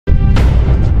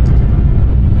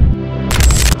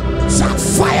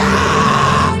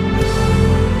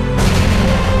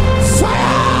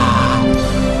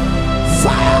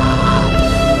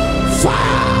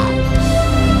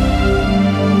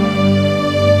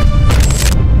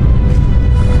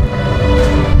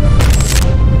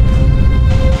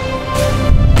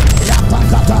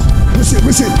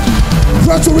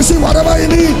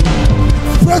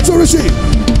to receive.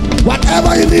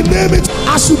 Whatever you need, name it.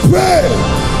 As you pray,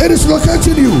 it is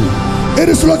locating you. It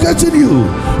is locating you.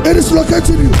 It is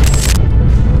locating you.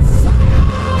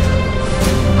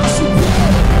 As you pray,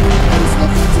 it is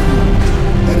locating you.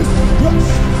 It is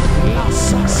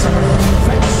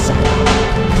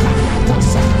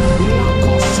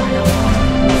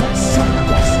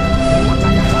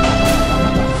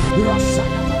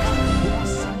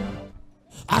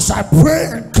as I pray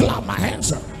and clap my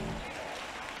hands up,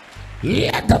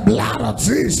 let the blood of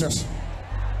Jesus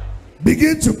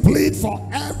begin to plead for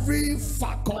every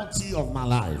faculty of my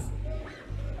life.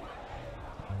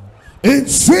 In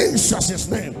Jesus'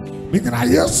 name, because I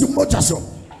hear so much as so.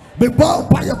 Be bound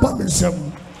by your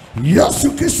permission. Yes,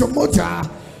 you kiss your motor.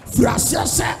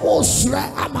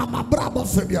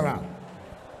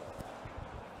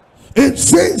 In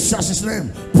Jesus'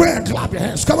 name, pray and clap your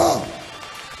hands. Come on.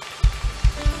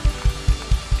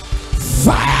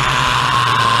 Fire!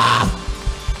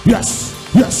 Yes,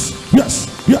 yes, yes,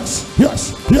 yes,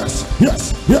 yes, yes,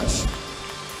 yes, yes.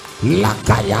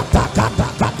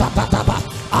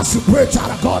 As you pray,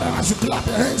 child of God, and as you clap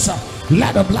your hands,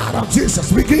 let the blood of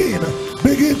Jesus begin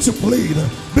to plead,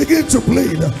 begin to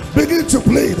plead, begin to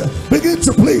plead, begin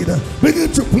to plead,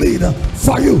 begin to plead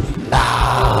for you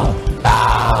now,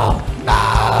 now,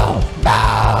 now,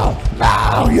 now,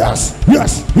 now. Yes,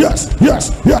 yes, yes,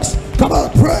 yes, yes. Come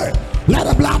on, pray. Let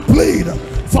the blood plead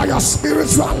for your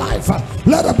spiritual life.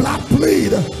 Let the blood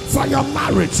plead for your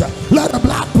marriage. Let the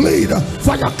blood plead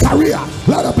for your career.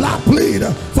 Let the blood plead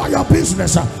for your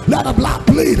business. Let the blood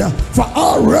plead for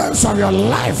all realms of your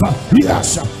life.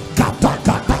 Yes.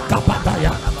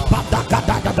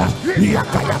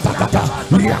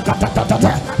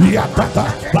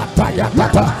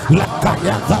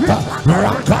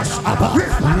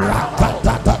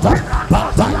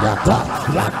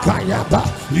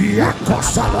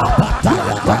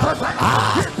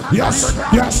 Yes,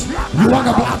 yes, you want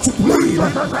the blood to plead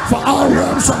for all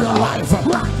realms of your life.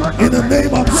 In the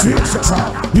name of Jesus,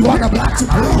 you want the blood to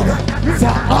plead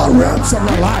for all realms of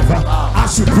your life.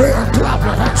 As you pray and clap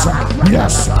your hands,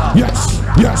 yes, yes,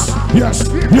 yes, yes,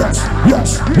 yes,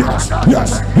 yes, yes,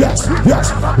 yes, yes,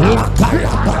 yes.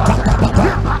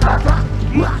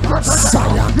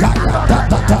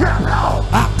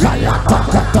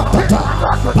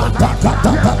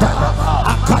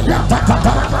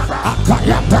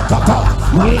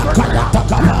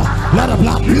 Let the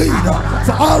blood bleed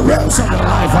for all realms of your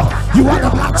life. You want the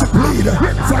blood to bleed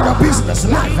for your business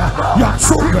life, your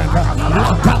children,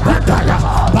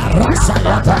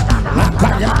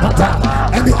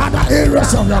 and the other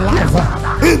areas of your life.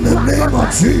 In the name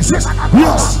of Jesus.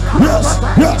 Yes, yes,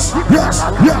 yes, yes,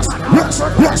 yes,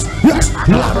 yes, yes, yes.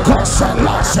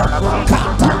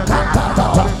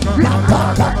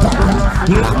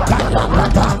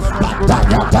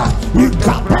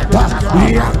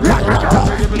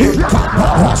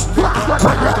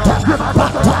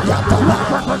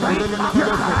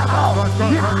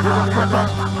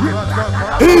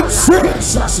 In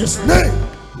Jesus' name,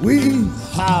 we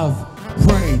have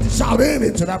prayed. Shout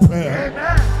amen to that prayer.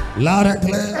 Amen. Loud and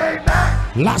clear.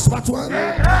 Amen. Last one.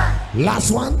 Amen.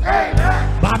 Last one.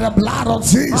 Amen. By the blood of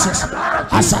Jesus,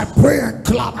 as I pray and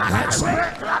clap my hands,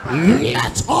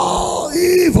 let all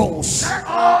evils,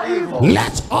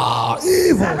 let all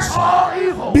evils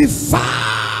be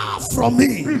far from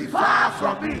me.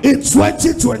 In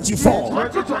 2024,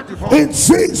 in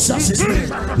Jesus' name,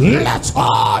 let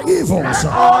all evils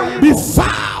be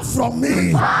far from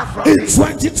me. In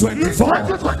 2024,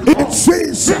 in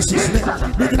Jesus' name,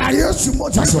 because I hear so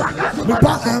much as well.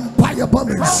 Empire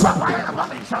bombing.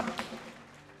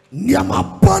 Nyama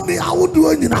boni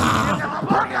awudu nyina.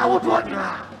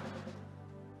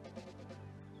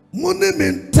 Muni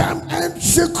mintem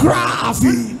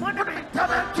enchikrafi.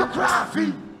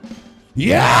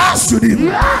 Yes, you did.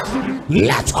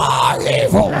 Let all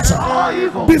evils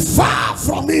be far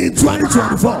from me in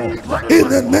 2024. In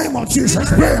the name of Jesus,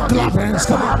 pray and clap hands.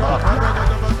 Come on.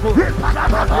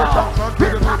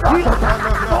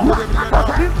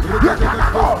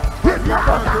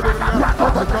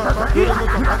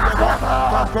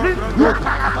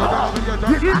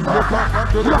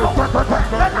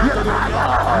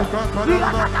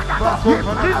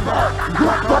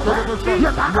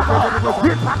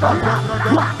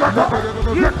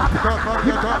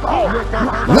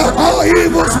 Let all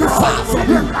evils be far from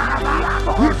you.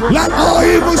 Let all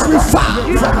evils be far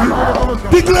from you.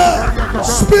 Declare,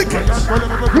 speak it.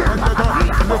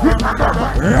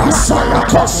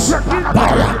 Rasayakos,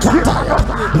 Bayakataya,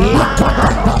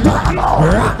 Lakataya,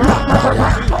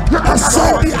 I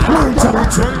saw the anointing.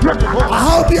 I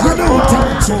have the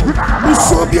anointing. You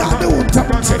saw the anointing.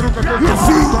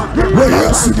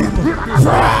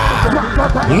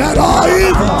 Let all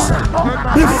evils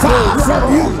be far from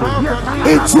you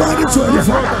in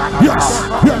 2024. Yes.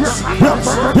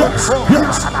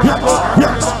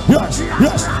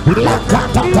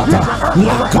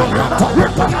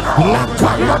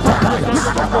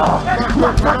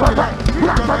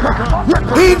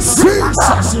 In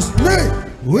Jesus' name,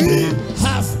 we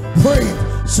have prayed.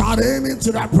 Shout amen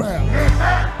to that prayer.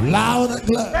 Loud and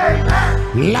clear.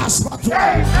 Last one.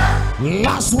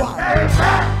 Last one.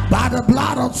 By the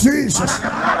blood of Jesus,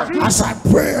 as I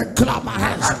pray and clap my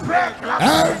hands,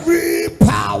 every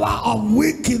power of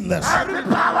wickedness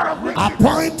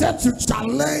appointed to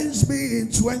challenge me in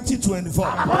 2024,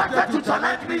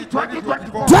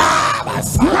 die by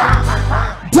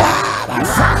fire.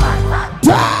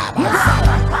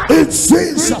 In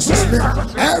Jesus' name,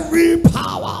 every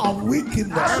power of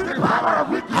wickedness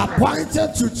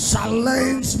appointed to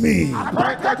challenge me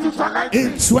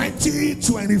in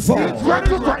 2024,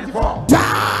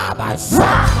 die by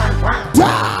fire.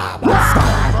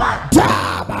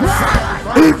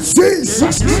 In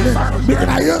Jesus' name, because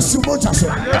I used to much as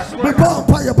well.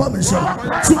 Before I permission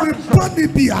to be funny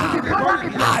be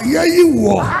you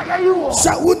war.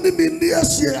 So wouldn't be near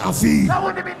see a fee.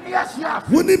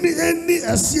 Wouldn't be any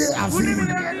see a fee.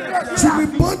 To be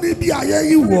funny be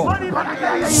you war.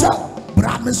 So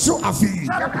Bramiso afi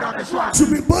to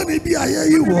be bunny be a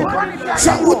you war.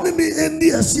 So wouldn't be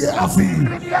any see a fee.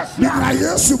 Because I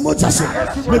used to much as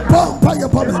well. Before I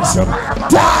permission,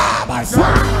 die by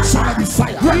fire. Somebody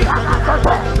fire.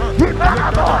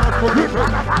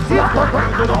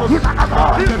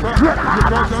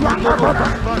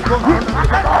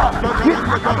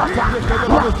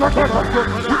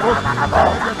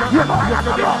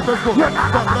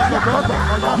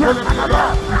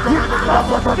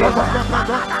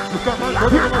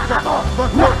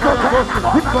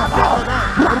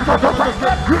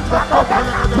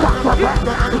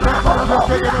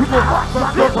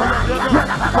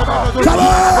 Come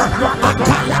on!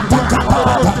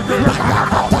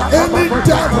 Any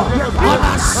devil on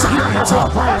assignment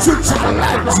to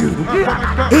challenge you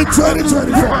in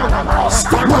 2024,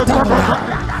 stop it down now.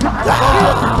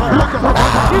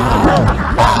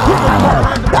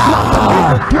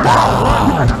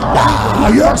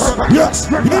 Yes.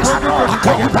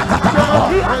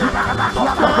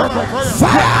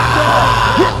 Fire!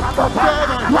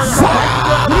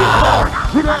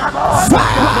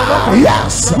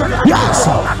 Yes.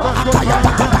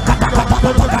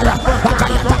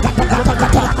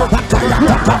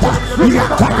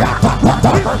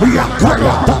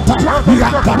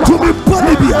 To be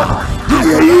Bolivia,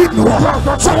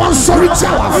 someone sorry to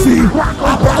our feet.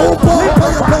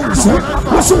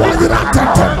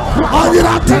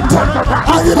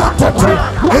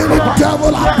 Any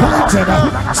devil appointed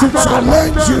to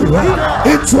challenge you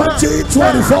in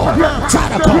 2024, try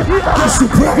to come as you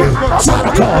pray, try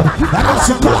to come and as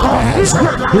you clap your hands,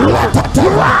 let the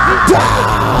devil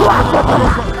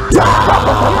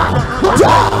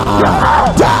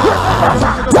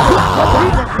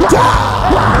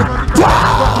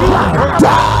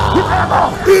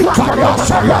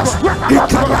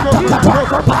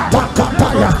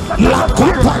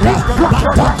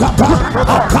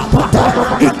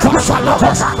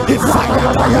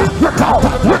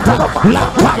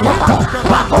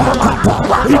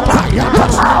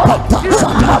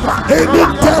any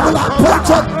devil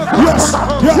appointed,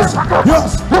 yes,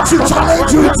 to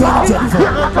challenge you in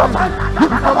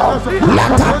 2024.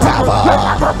 Let that devil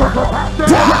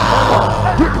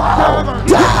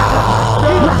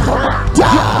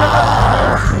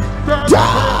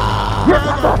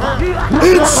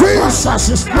in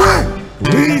Jesus' name,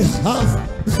 we have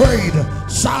prayed.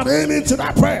 Shout amen to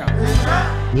that prayer.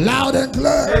 Loud and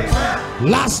clear.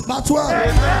 Last but one.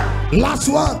 Last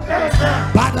one.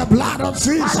 By the blood of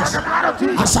Jesus,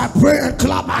 as I pray and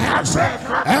clap my hands,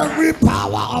 every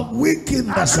power of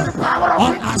wickedness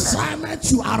on assignment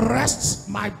to arrest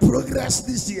my progress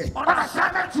this year,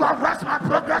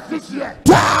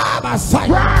 die by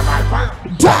fire.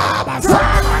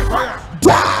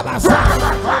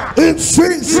 In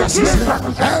Jesus' name,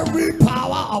 every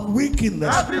power of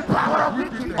wickedness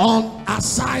on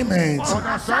assignment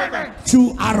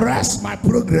to arrest my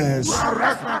progress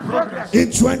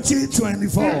in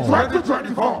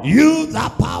 2024, use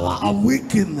that power of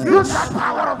wickedness,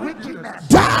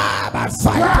 die by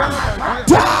fire.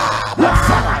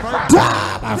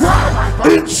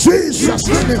 In Jesus'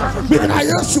 name, because I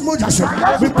used to much as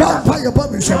we bound by your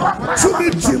permission to be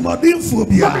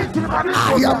Timodin-phobia.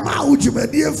 I am out to be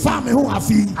dear family who are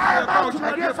feet.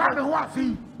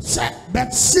 Say,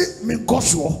 but sit me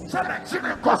Koswo.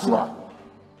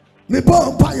 Me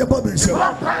bomb by your bubble. Die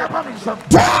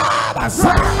by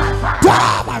fire.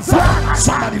 Die by fire.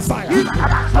 Somebody fire.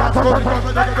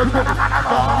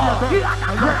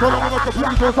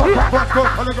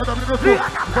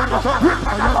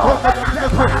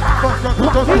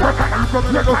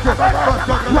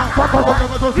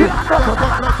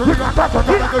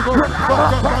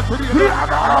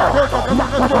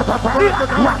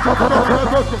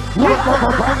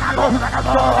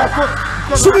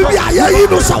 So maybe I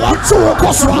know someone to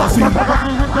Coswafi.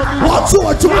 What to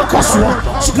a Coswa?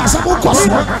 She got some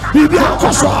Coswa. Maybe I'm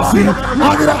Coswafi.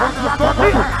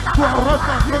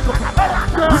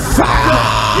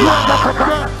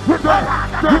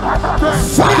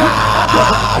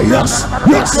 Yes,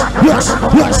 yes, yes,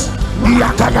 yes.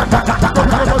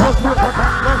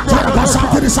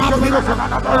 Something is happening.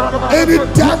 Any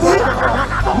devil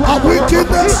of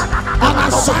wickedness an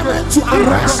assignment to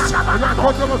arrest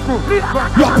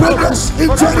your progress in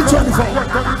 2024.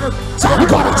 So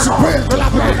God has to pray and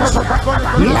clap your hands.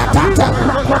 Let that devil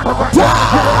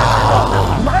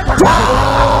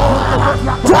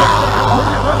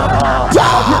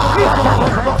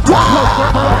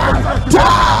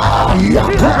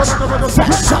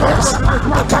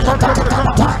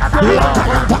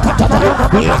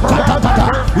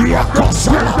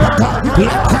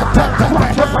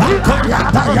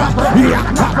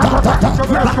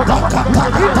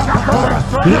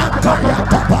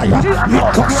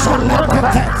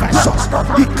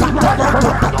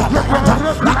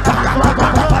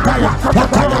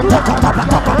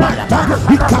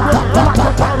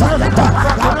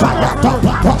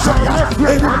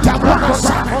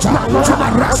to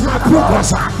arrest my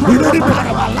progress in any part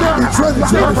of my life in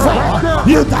 2024.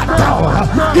 You that devil,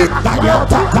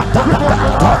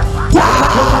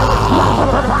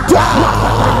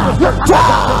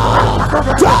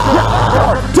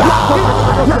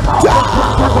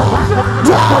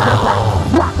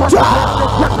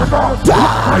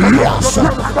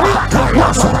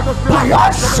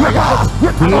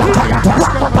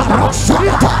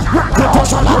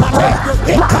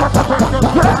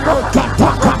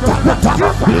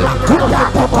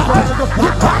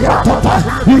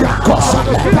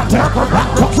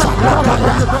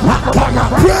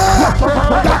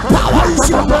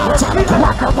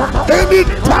 any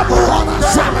devil on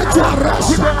assignment to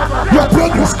arrest your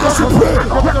progress as you pray.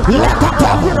 Let the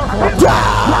devil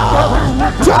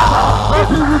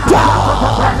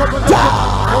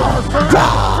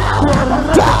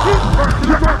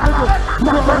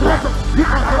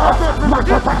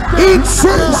in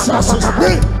Jesus'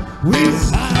 name we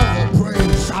have a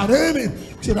praise. Shout amen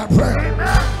to that prayer.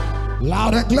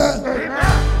 Loud and clear.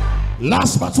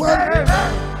 Last but one.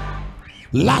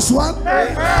 Last one.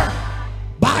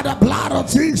 By the blood of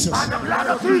Jesus.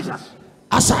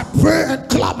 As I pray and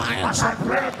clap my hands.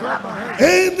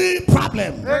 Any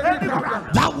problem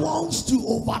that wants to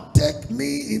overtake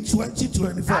me in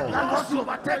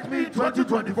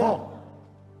 2024.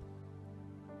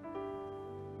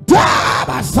 Die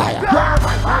by fire.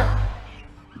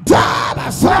 Die by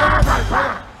fire.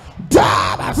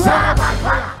 Die by fire.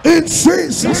 In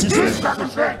Jesus' name.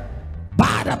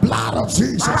 By the blood of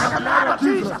Jesus.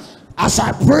 As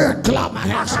I pray and clap my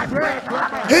hands.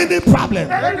 Any problem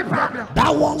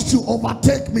that wants to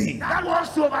overtake me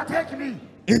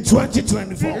in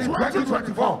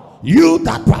 2024. You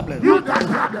that problem.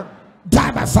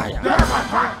 Die by fire.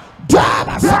 Die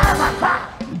by fire.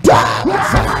 Die by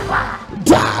fire.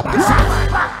 Die by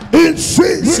fire. In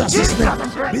Jesus'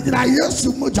 name. I used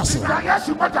to move just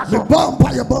the bomb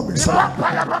by your bomb.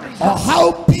 Or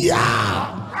how Pia.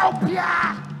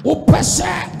 Opese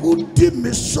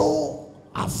udimiso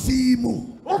afimu.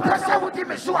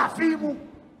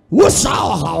 What's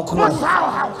our how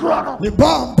chrono? The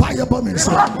bomb by your bomb. Die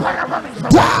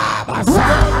by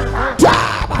fire.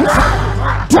 Die by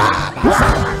fire. Die by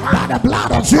fire. By the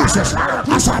blood of Jesus.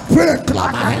 As I pray and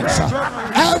clap my hands.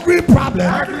 Every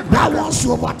problem that wants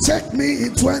to overtake me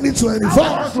in 2024.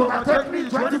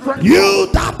 You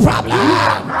that problem.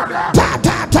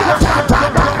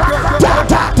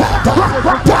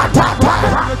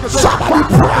 Somebody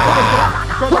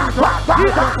pray.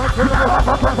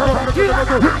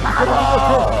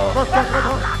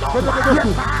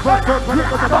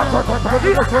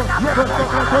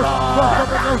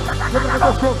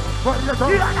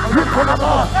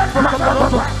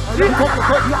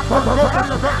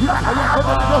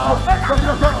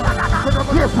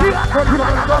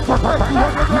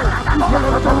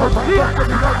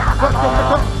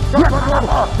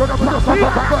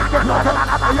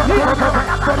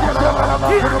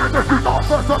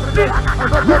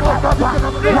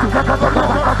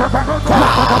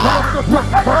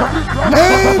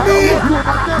 Any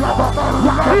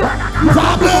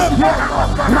problem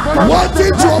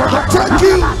wanting to overtake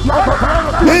you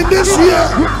in this year,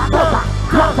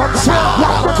 child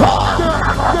of God,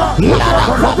 let that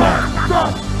problem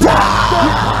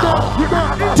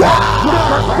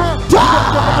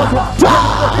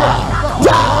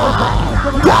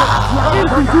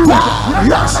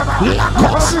yes,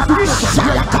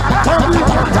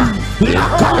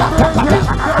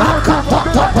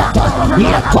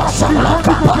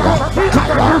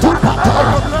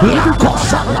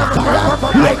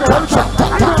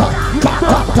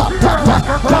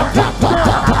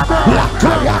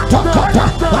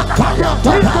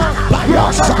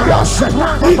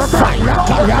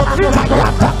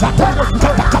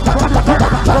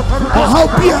 I'll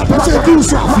be able to do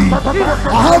something.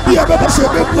 I'll be able to say,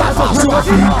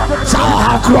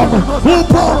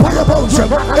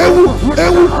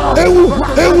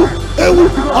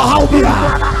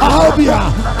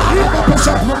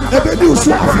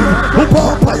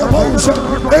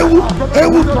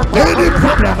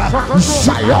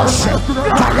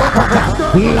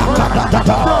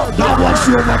 that was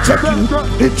you overtake you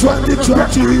in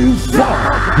 2024.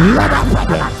 Let that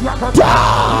problem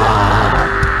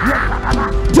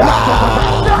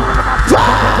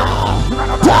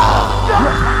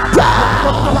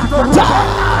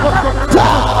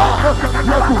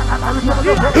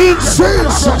in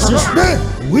Jesus' name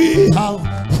we have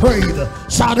prayed.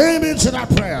 Shout amen to that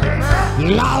prayer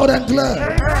loud and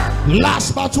clear.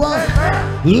 Last but one,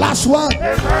 last one.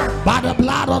 By the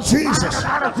blood of Jesus,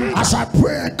 as I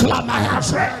pray and clap my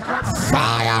hands,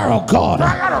 fire of God,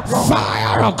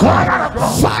 fire of God,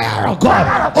 fire of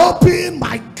God, open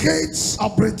my gates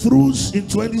of breakthroughs in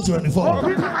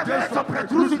 2024.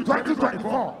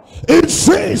 In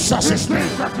Jesus' name,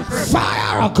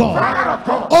 fire of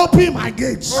God, open my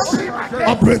gates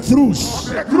of breakthroughs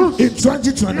in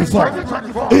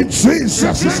 2024. In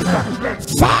Jesus' name,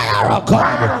 fire of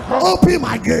God, open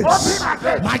my gates,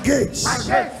 my gates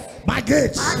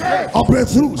of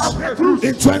breakthroughs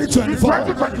in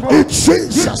 2024. In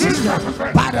Jesus'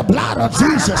 name, by the blood of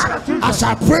Jesus, as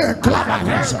I pray and clap my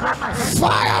hands,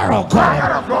 fire of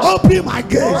God, open my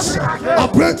gates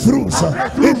of breakthroughs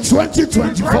in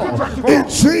 2024. In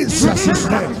Jesus'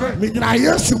 name,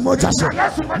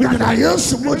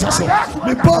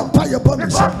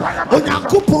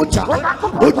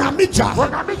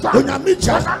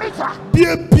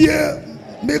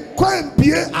 me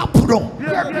kwambie apro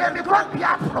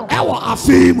ewo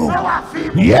afimo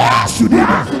yes you did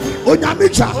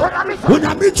onyamicha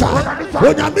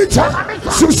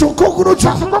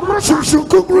shushunkugrucha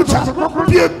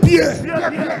bie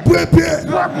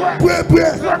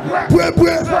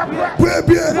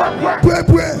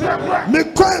me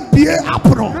kwambie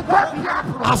apro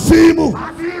afimo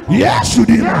yes you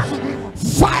did.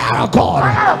 Fire of God,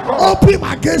 open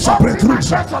my gates of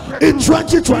breakthroughs in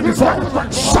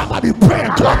 2024. Somebody pray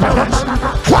and clap your hands.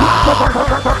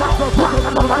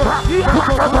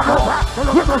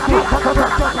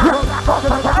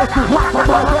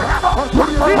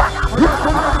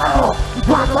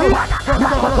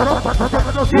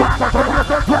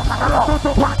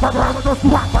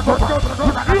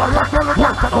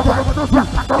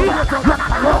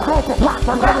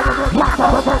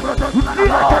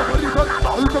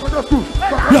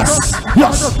 Yes.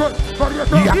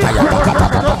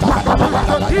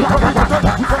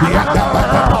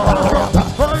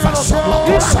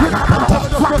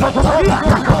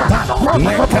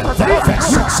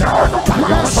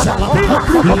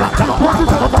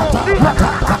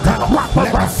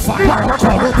 Let the fire of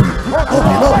God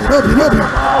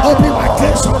open my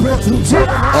gates of breakthroughs.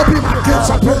 Open my gates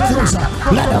of breakthroughs.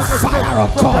 Let the fire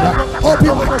of God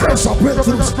open my gates of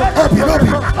breakthroughs.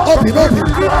 Open.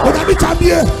 When I meet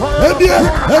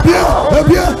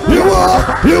you are.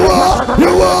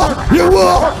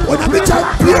 When I meet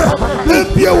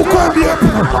you will come here.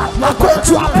 I go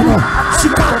to Apro,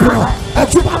 Chicago,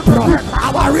 Ejumapro,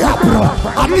 Awariapro,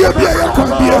 Amiabia,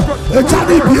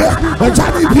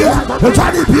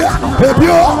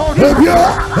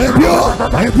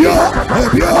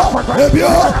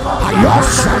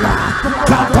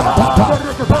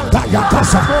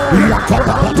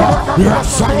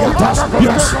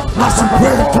 yes, as you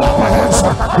pray, clap your hands.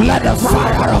 Let the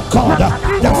fire of God,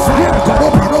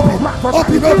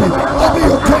 open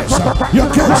your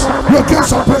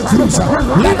gates of breakthroughs.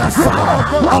 Let the fire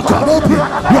of God open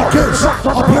your gates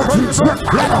of breakthroughs.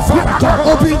 Let the fire of God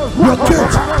open your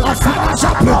gates of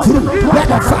financial breakthrough. Let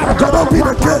the fire of God open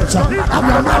the gates of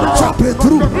your marital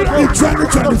breakthrough in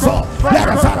 2024. Let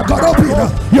the fire of God open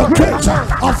your gates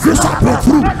of visa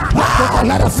breakthrough.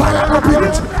 Let the fire open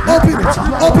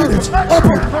it.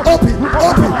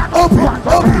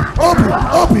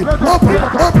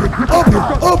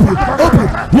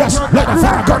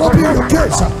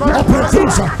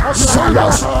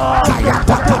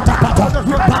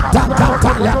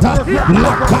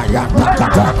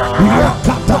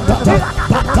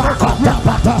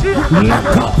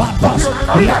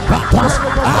 Fire.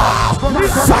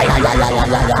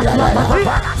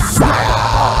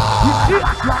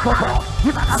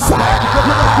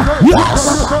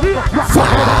 Yes.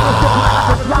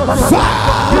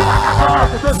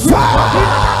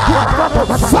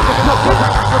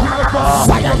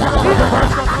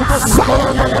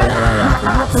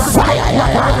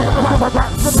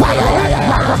 Fire.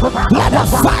 Let the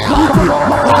fire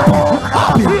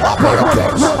open your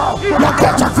gates. Your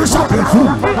gates of fish up in food.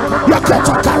 Your gates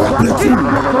of carrot breakthrough.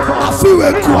 I feel a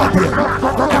good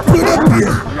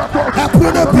beer. I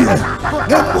put a beer.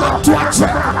 And what to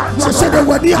check? She said that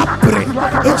when you have bread,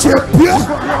 it's a beer.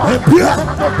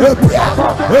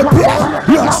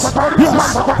 Yes.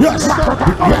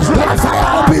 Let the fire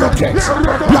open your gates.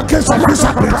 Your gates of fish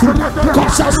up breakthrough.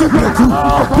 Consciously breakthrough.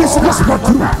 Business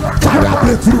breakthrough. Carrot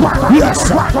breakthrough. Yes.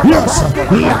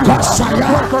 Lakashaya,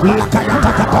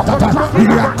 Lakayata,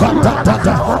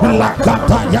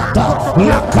 Lakatayata,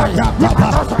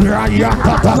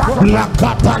 Rayata,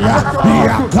 Lakataya,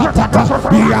 Yakata,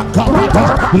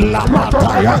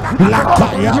 Lamataya,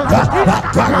 Lakayata,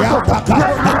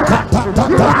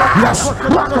 yes.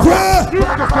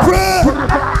 Pray.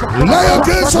 Lay your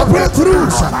gates of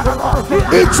breakthroughs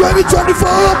in 2024.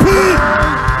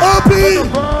 Open.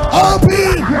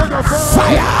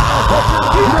 Fire.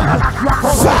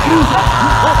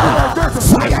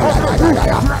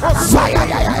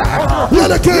 Let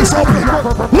the gates open.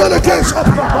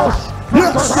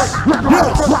 Yes.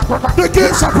 The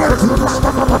gates are breakthrough.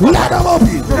 Let them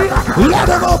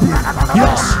open.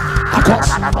 Yes.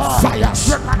 Fires,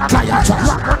 Kayatas,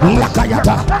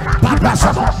 Lakayata,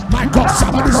 Badasa. My God,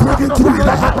 somebody's breaking through in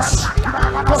the house.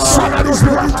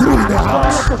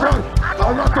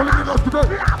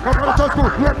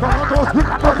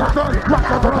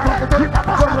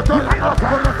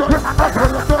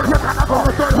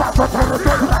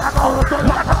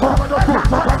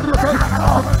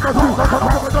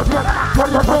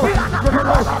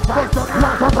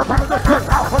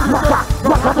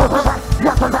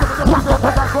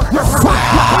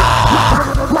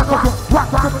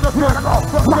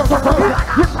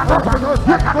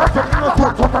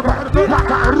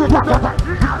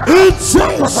 In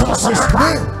Jesus'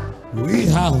 name, we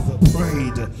have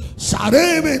prayed. Shout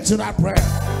amen to that prayer.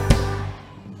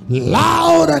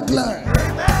 Loud and clear.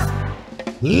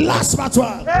 Last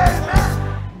one.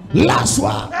 Last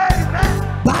one.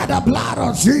 By the blood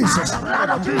of Jesus,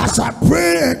 as I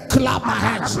pray and clap my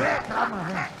hands.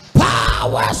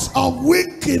 Powers of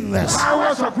wickedness,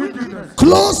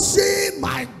 closing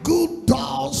my good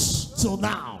doors till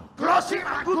now.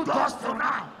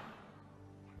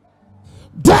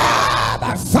 Die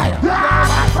by fire.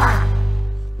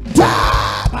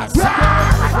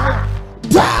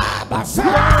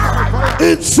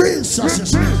 In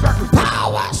Jesus' name.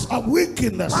 Powers of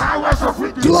wickedness,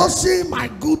 closing my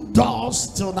good doors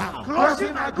till now.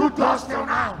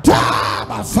 Die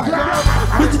by fire.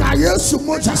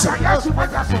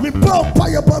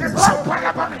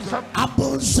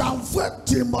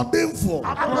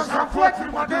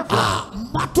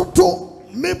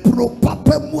 Me pro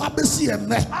papa mu abesi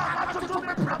enne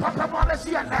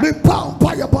me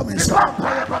pa ya bomis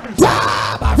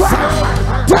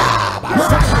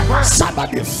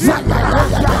somebody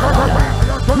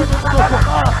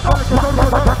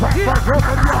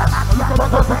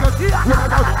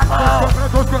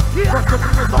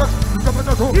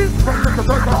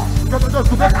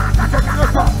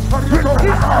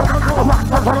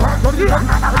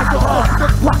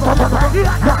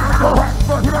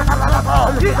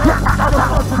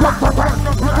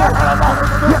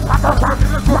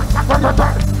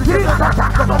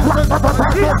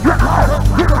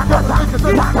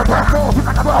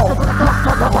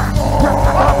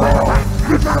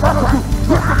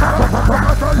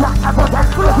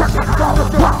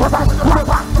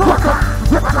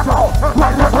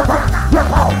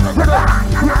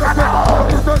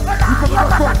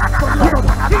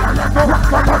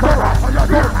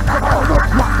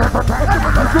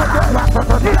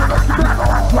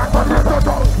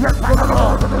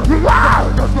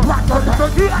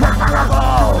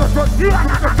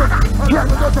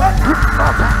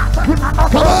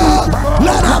Come on,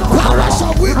 let the powers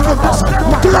of wickedness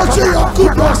close your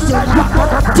good doors let the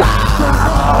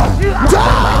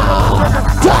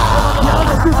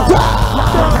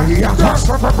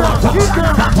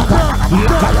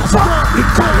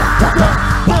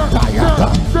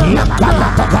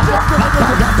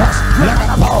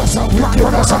powers of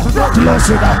wickedness close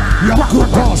your good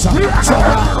doors.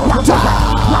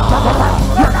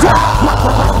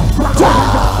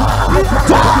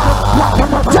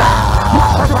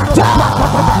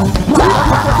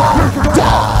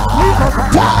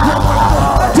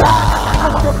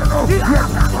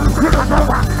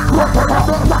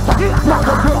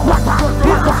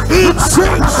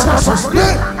 Jesus'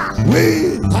 name, we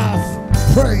have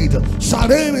prayed.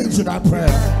 Shout amen to that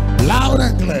prayer. Loud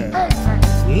and clear.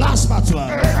 Last but one.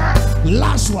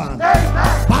 Last one.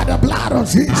 By the blood of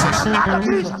Jesus.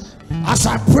 As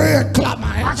I pray and clap my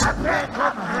hands.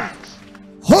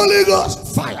 Holy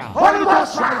Ghost fire. Holy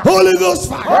Ghost fire. Holy Ghost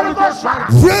fire. Holy Ghost fire.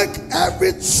 Break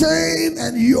every chain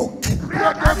and yoke.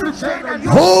 Break every chain and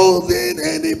yoke. Holding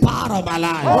any part of my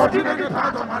life. Holding any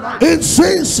part of my life. In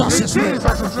Jesus' name.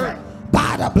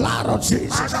 By the blood of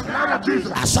Jesus.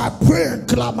 As I pray and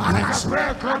clap my hands.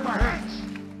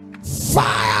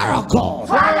 Fire of God.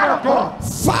 Fire of God.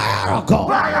 Fire of God.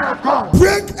 Fire of God.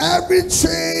 Break every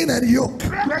chain and yoke.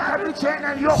 Break every chain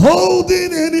and yoke.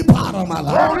 Holding any part of my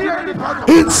life. Holding any part of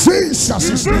my life. In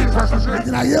Jesus' name.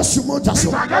 Na Yesu moja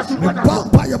so. Me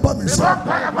bampa ya ba me so.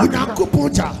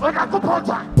 Onyankopon ja.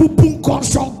 Pupun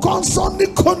konson ni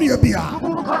konia bia.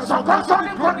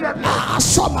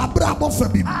 Aso ma brabo fa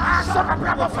bi.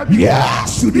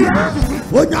 Yes, you do.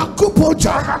 Onyankopon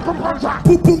ja.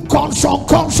 Pupun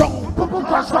konson.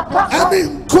 Any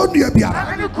konia bia.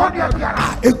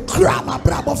 A grama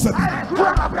brabo fa bi.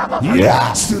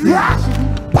 Yes, you do.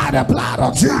 By the blood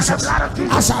of Jesus,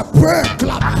 as I pray,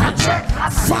 clap my hands.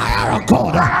 Fire of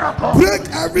God, break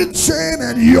every chain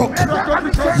and yoke,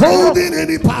 holding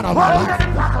any part of my life.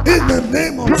 In the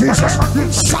name of Jesus,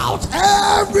 shout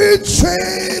every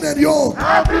chain and yoke,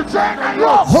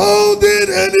 holding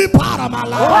any part of my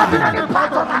life.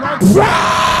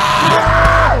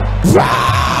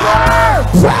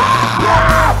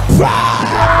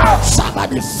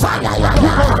 Somebody fire.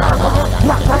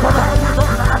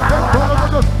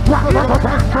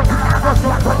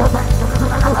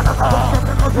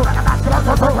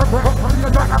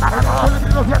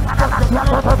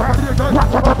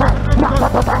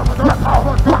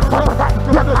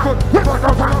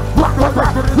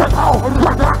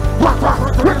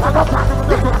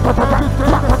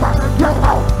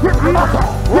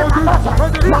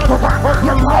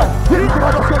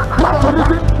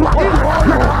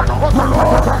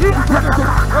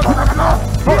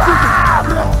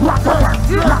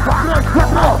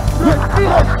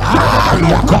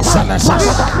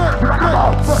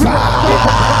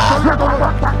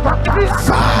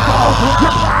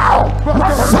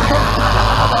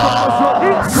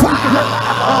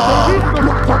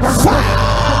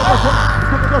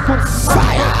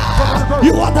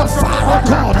 You are the fire of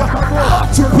God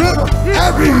to break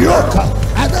every yoke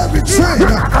and every chain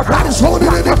that is holding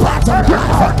any part of your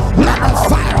life. Let the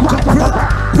fire of God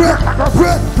break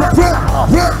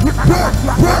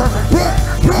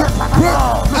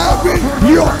every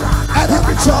yoke and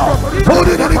every chain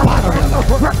holding any part of your life.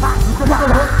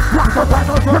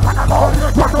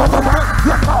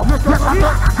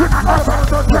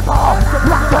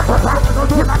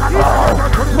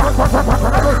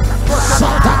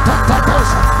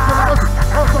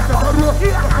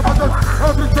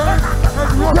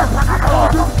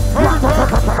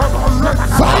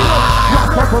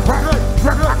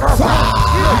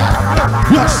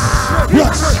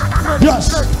 Yes.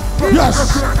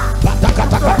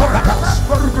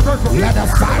 Let the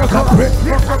fire come break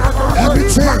every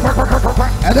chain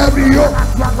and every yoke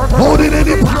holding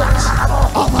any part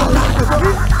of my life.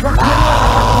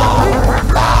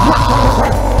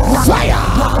 Fire.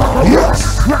 Yes.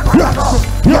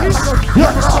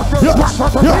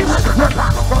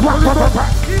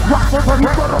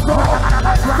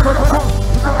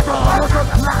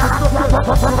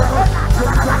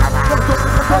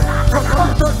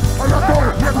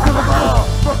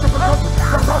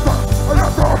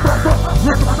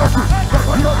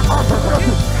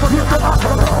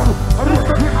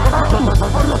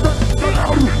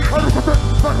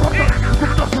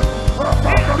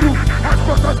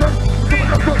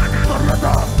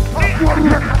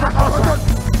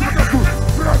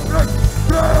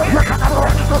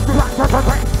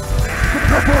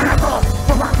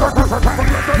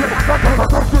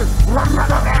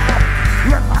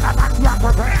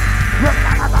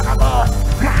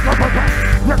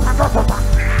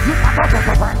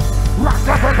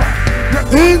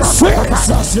 In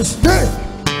Jesus' name,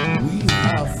 we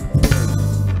have prayed.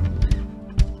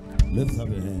 Lift up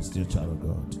your hands, dear child of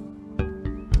God.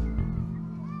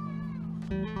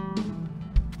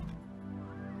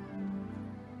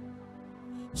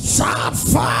 Shout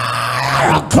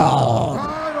fire of God.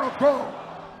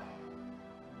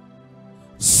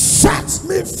 Set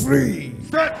me free.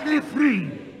 Set me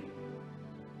free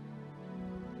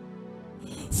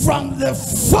from the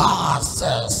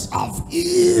forces of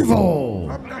evil.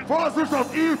 From the forces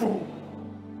of evil.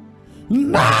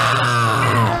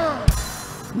 Now.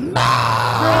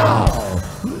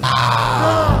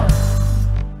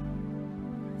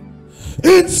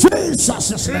 In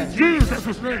Jesus' In name.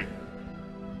 Jesus' name.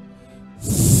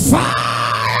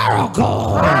 Fire of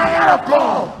God. Fire of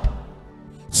God.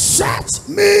 Set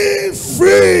me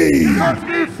free Set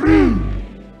me free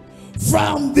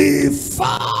from the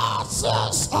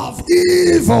forces of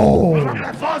evil. from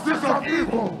the forces of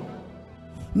evil.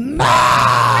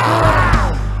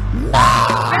 Now.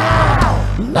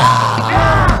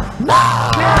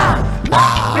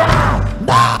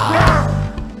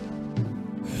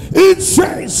 In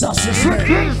Jesus' In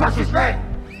name. Jesus' name.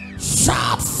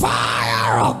 Shout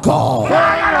fire of God.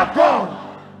 Fire of God.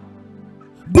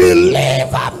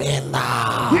 Deliver me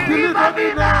now Deliver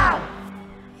me now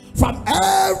from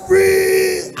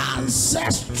every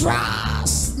ancestral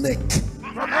snake.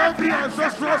 from every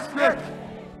ancestral snake.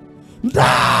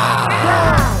 Now.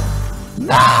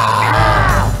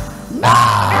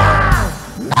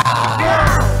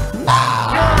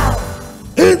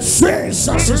 In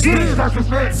Jesus' name. Jesus'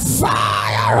 name.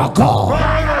 Fire of God.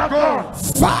 Fire of God.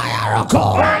 Fire of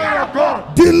God. Fire of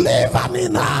God. Deliver me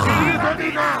now Deliver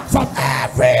me now from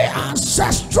every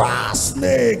ancestral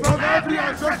snake. from every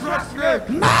ancestral snake.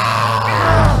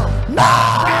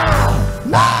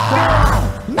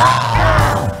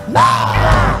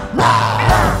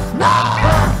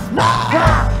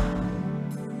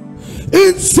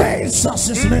 In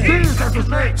Jesus' In name. Jesus'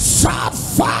 name. Shout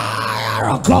fire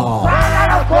of God.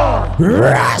 Fire of God.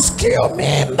 Rescue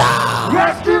me now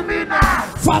Rescue me now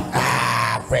from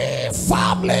every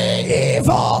family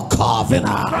evil from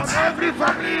covenant. every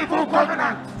family evil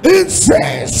covenant. In In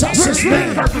Jesus'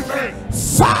 name. Jesus' name.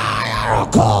 Fire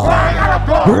of God. Fire of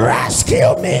God.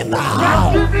 Rescue me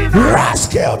now. Rescue me now.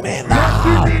 Rescue me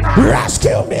now.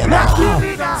 Rescue me Rescue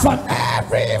me now now. from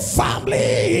every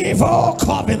family evil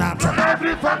covenant. From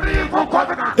every family evil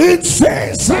covenant. In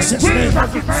Jesus' name.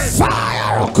 Jesus' name.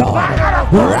 Fire of Fire God.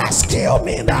 of God. Rescue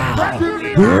me now. Rescue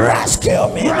me now. Rescue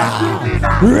me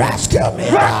now. Rescue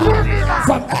me now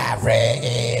from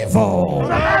every evil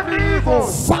From every evil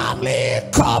family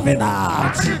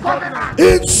covenant. covenant.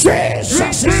 In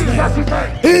Jesus' name.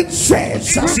 In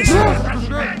Jesus' name. Jesus'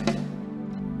 name.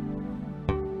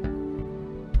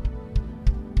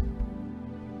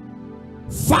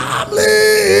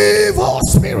 Family evil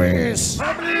spirits.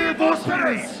 Family evil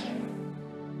spirits.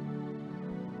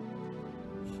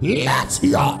 Let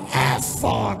your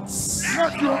efforts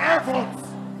Let your efforts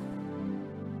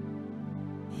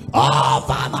of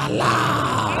an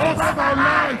alarm over my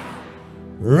life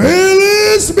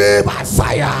release me by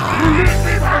fire. release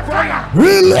me by fire.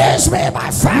 Release me by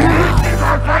fire. Release me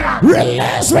by fire.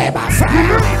 Release me by fire.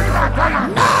 Release me by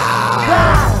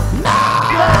fire.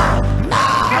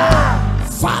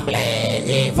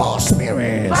 Family evil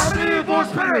spirits. Family evil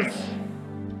spirits.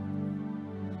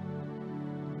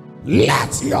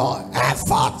 Let your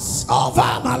efforts of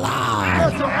an Let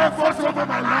alarm your efforts over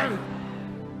my life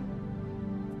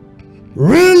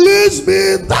release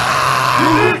me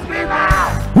now. release me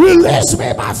now. Release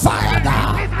me by fire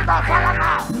now. Release me by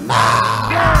fire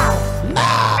now.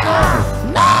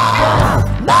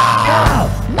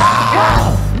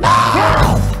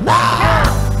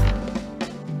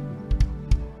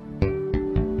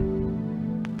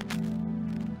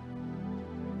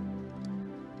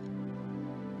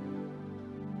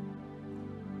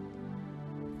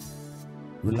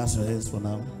 Relax your hands for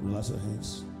now. Relax your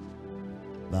hands.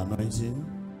 The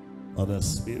anointing of the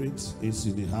Spirit is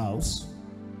in the house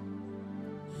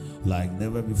like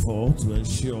never before to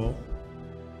ensure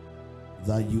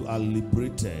that you are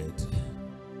liberated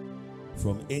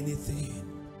from anything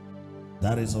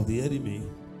that is of the enemy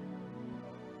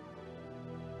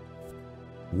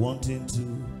wanting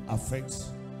to affect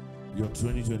your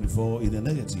 2024 in a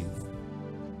negative.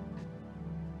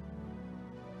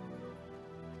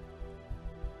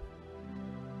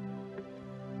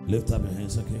 Lift up your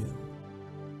hands again.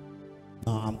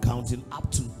 Now I'm counting up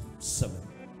to 7.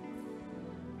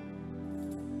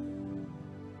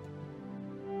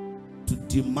 To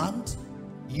demand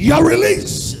your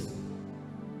release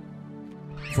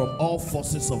from all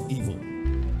forces of evil.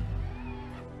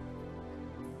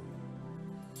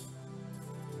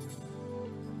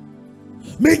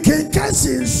 Making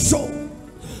cases show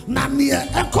na near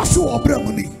ekosho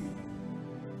obramuni.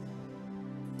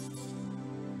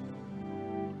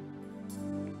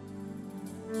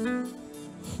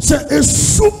 Se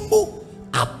esumu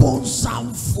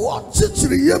abonsamfo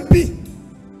titiriye bi.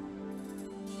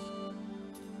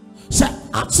 Se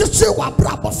atete wa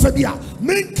brabo fa bia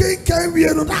menken kan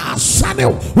wie no na asane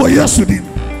wo Yesu di.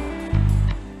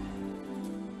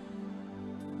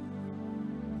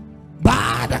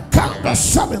 By the count of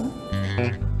 7,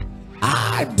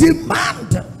 I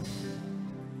demand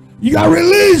your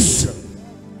release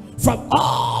from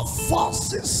all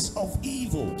forces of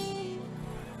evil.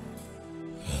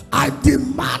 I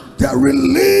demand the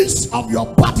release of your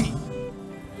body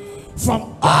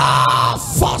from all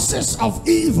forces of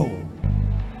evil.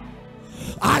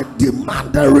 I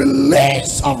demand the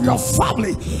release of your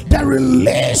family, the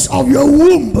release of your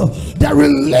womb, the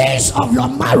release of your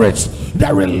marriage,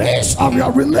 the release of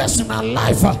your relational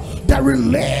life, the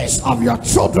release of your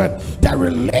children, the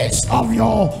release of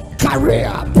your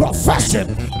career,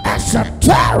 profession,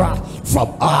 etc.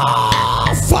 from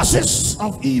all forces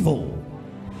of evil.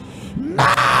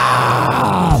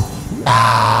 Now,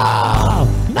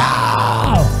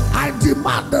 I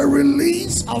demand the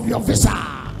release of your visa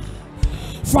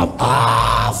from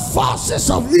all forces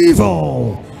of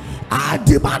evil. I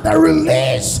demand the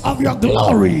release of your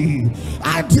glory.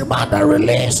 I demand the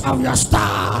release of your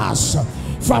stars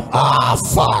from all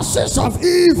forces of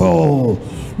evil.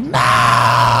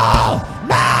 Now.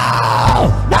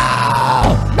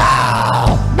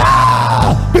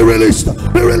 Be released,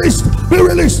 be released, be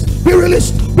released, be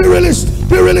released, be released,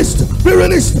 be released, be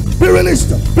released, be released,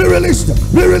 be released,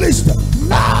 be released.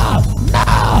 Now.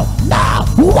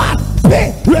 1,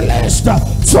 be released. 2,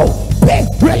 be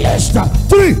released.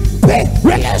 3, be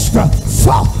released.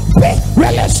 4, be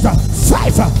released.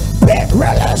 5, be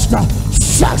released.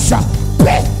 6,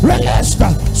 be released.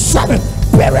 7,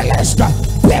 be released.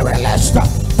 Be released.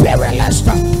 Be released.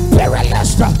 Be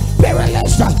released. Be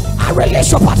released. I release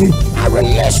your body. I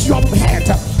release your head.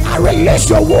 I release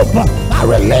your womb. I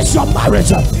release your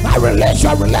marriage. I release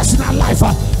your relational life.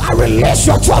 I release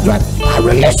your children. I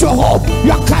release your home,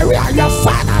 your career, your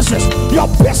finances, your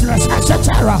business,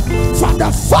 etc. from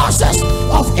the forces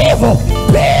of evil.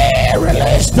 Be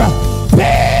released. Be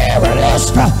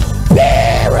released. Be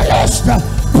released.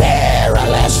 Be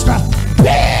released.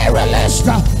 Be released.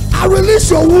 I release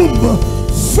your womb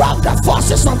from the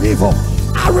forces of evil.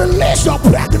 I release your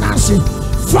pregnancy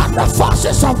from the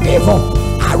forces of evil.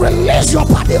 I release your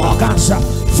body organs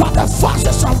from the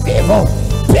forces of evil.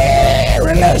 Be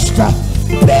released.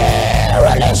 Be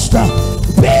released.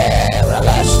 Be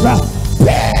released.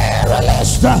 Be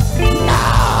released.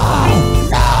 Now.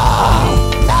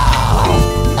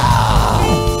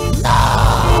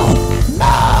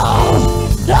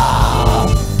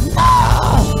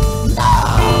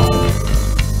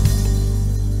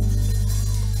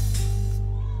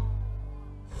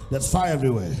 There's fire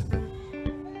everywhere.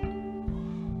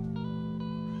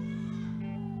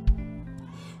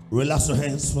 Relax your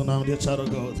hands for now, dear child of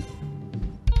God.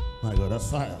 My God, that's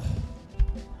fire.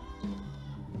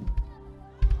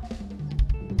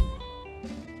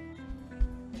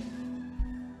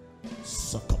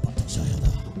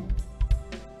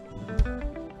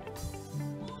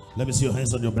 Let me see your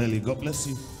hands on your belly. God bless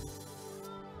you.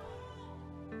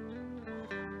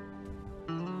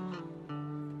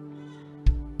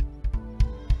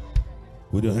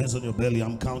 With your hands on your belly,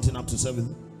 I'm counting up to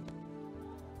 7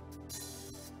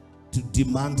 to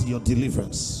demand your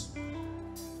deliverance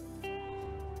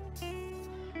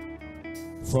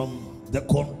from the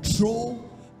control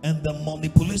and the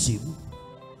manipulation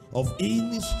of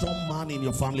any strong man in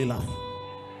your family line.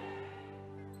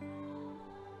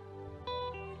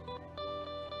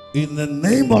 In the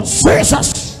name of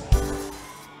Jesus,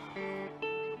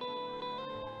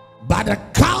 by the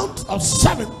count of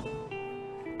 7,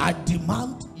 I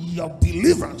demand your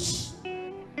deliverance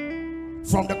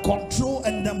from the control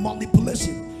and the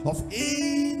manipulation of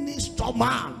any strong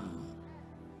man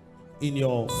in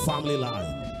your family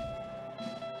line.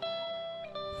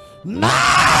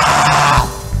 Now!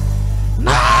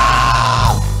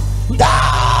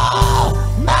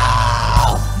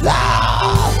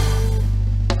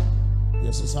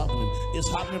 Yes, it's happening. It's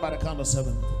happening by the count of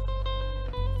 7.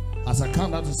 As I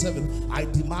count down to 7, I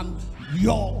demand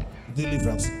your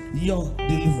deliverance. Your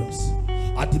deliverance.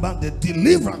 I demand the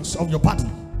deliverance of your body.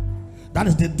 That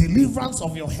is the deliverance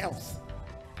of your health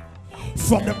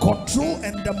from the control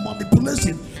and the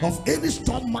manipulation of any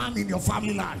strong man in your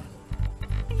family line.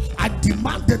 I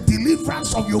demand the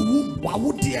deliverance of your womb.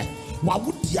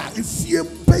 If you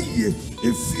pay,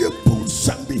 if you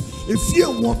ponsandi, if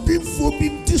you want to be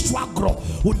diswagro,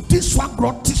 or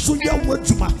diswagro tisuya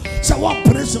wajuma, so what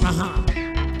prison aha?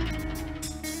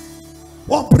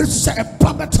 One prison a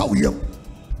babatawim,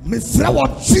 me flower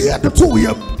cheer the 2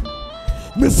 yam,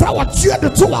 me flower cheer the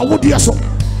 2 I would yes.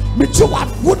 Me too, what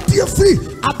would you free?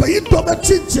 I pay it to a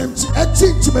chinchim,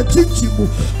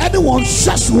 anyone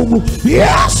shush room.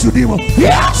 Yes, you demo,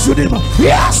 yes, you demo,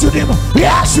 yes, you demo,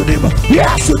 yes, you demo,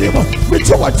 yes, you demo. Me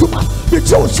too, what you ma, me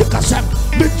too, Shikasam,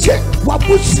 me check what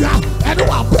was ya,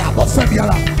 anyone bravo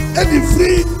Fabiola, any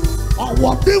free or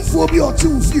what they for me or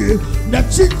two fear, the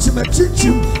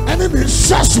chinchim, and then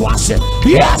just wash it.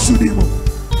 Yes, you did.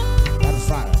 That's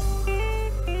fire.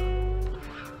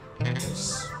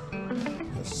 Yes.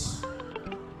 Yes.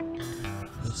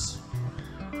 Yes.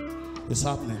 It's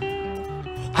happening.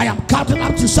 I am counting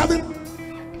up to 7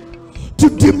 to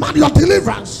demand your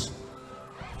deliverance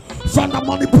from the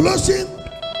manipulation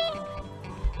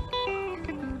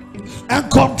and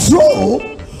control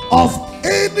of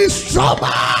any strong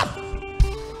man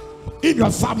in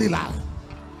your family life.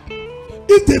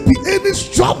 If there be any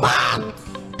strong man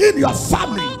in your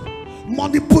family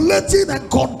manipulating and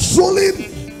controlling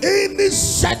any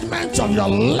segment of your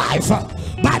life,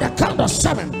 by the count of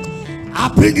 7, I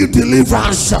bring you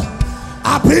deliverance.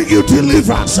 I bring you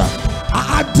deliverance.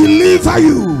 I deliver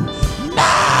you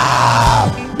now.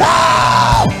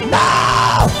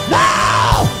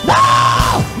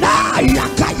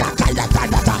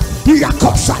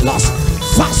 Yakosalos,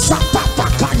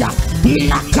 Fasatatakaya,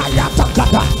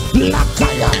 Lakayatagada,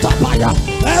 Lakayatabaya.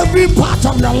 Every part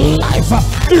of your life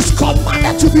is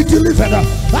commanded to be delivered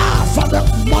from the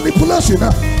manipulation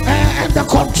and the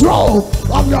control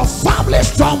of your family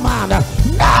strong man.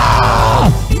 No.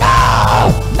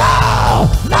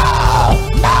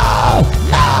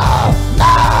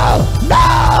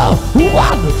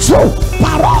 1, 2,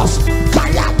 paros,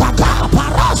 kayataga,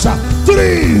 paros,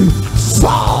 3,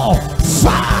 4,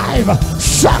 5,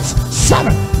 6,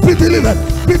 7. Be delivered,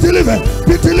 be delivered,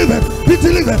 be delivered, be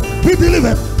delivered, be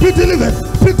delivered, be delivered,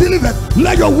 be delivered.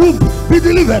 Let your womb be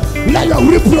delivered. Let your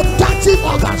reproductive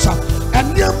organs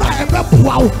and near my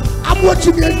wow. I'm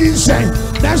watching you saying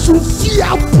that's who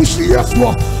fear pushing you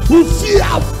for, who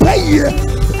fear pay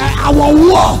our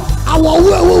war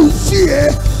will fear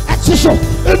excision.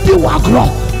 If you are grow,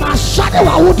 my shadow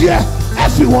I would hear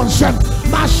everyone shem,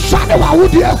 my shadow I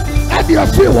would hear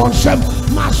everyone shem,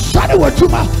 my shadow would do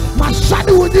my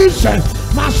shadow would do shem,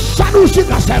 my shadow should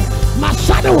not shem, my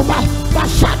shadow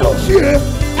fear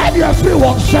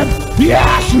everyone shem.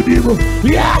 Yes, you did.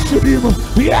 Yes, you did.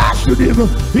 Yes, you did.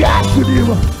 Yes, you did.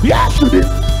 Yes, you did.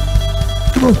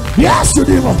 Yes, you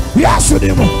did. Yes, you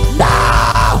did.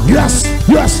 Now, yes.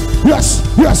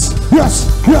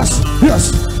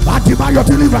 I demand your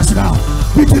deliverance now.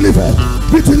 Be delivered.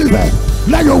 Be delivered.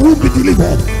 Let your womb be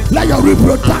delivered. Let your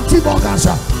reproductive organs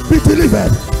be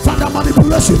delivered from the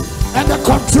manipulation and the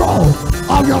control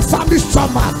of your family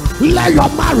strong man. Let your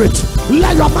marriage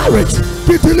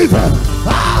be delivered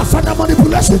from the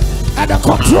manipulation and the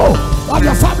control of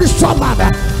your family strong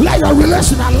man. Let your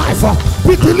relational life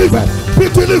be delivered, be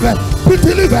delivered, be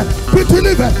delivered, be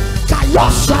delivered.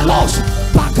 Kayoshalos,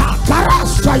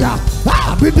 Bagakarasaya,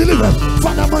 be delivered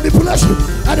from the manipulation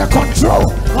and the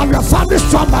control of your family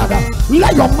strong man.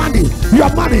 Let your money, your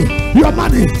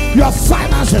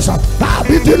finances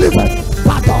be delivered.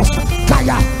 Pados,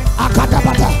 Kaya,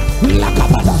 Akadabata,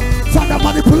 Lakabata, from the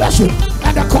manipulation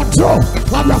and the control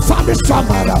of your family strong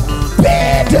man. Be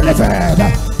delivered,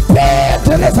 be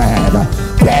delivered,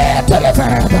 be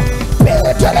delivered, be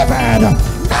delivered.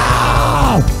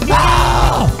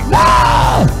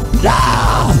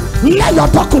 Now. Let your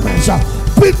documents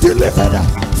be delivered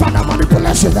from the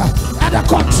manipulation and the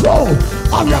control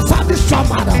of your family strong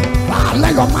man.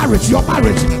 Let your marital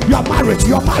matters,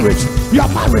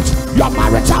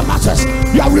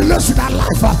 your relational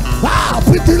life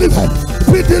be delivered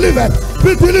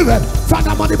from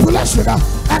the manipulation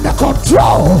and the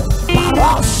control.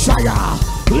 Parashaya,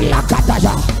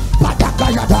 Lakadaya,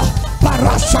 Padakayada,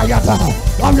 Parashayada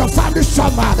of your family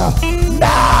strong man.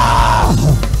 Now.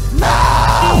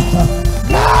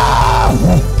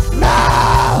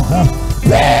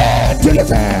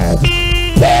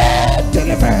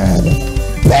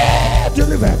 Be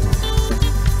delivered.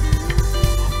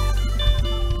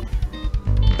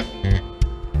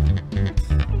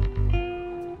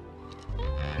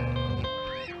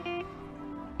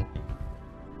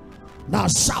 Now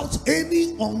shout any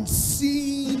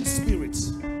unseen spirit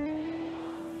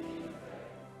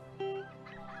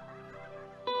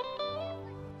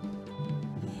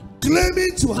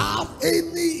claiming to have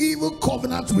any evil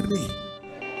covenant with me.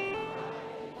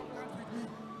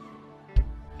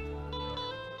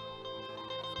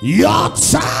 Your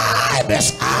time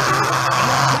is up.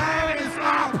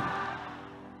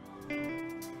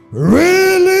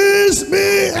 Release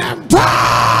me and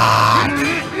die.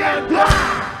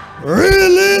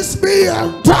 Release me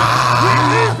and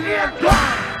die.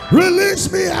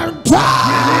 Release me and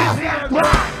die.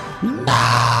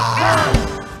 Now.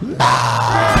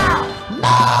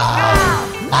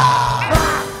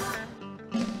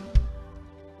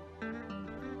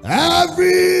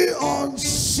 Every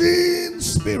unseen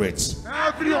spirit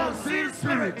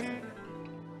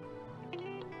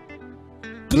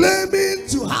claiming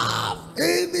to have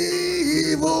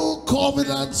any evil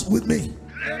covenants with me.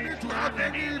 Claiming to have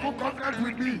any evil covenant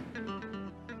with me.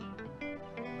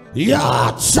 Your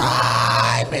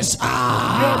time is Your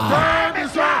up. time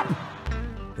is up.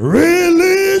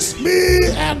 Release me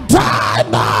and die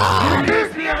now.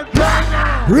 Release me and die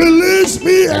now. Release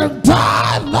me and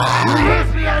die now.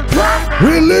 Release me and die now.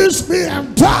 Release me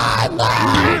and die now.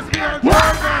 Release me and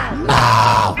die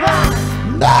now.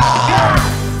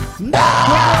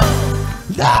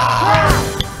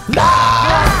 No,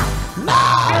 no.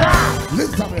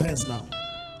 Lift up your hands now.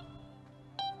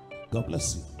 God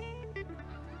bless you.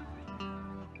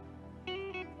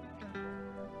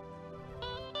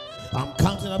 I'm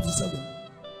counting up to 7.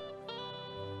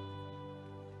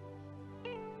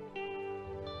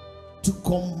 To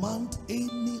command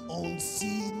any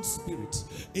unseen spirit,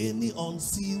 any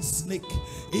unseen snake,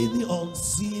 any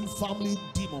unseen family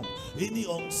demon, any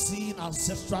unseen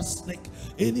ancestral snake,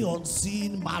 any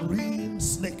unseen marine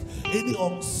snake, any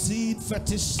unseen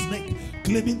fetish snake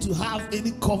claiming to have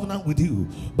any covenant with you.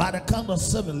 By the count of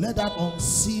 7, let that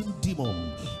unseen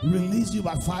demon release you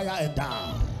by fire and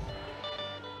die.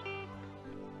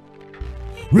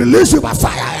 Release you by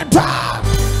fire and die.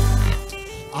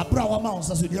 Abraham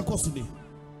answers with your custody.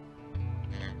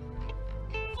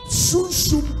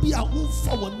 Soon be a wolf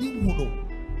for one new.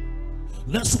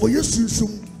 That's why you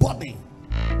soon body.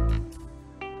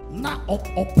 Now, up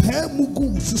hair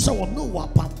mugu, so one no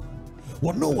wapam,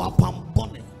 one no wapam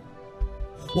bonnet,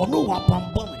 one no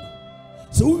wapam bonnet.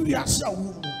 So we are so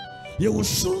you will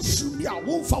soon be a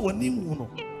wolf for one new.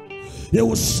 You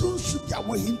will soon be a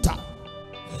winter.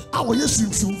 I will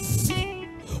soon see.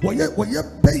 Why you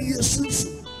pay your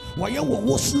soon. Why you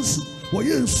will soon. Why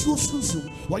you soon.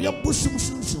 Why you push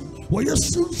soon. Why you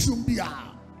soon be a.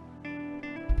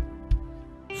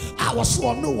 I was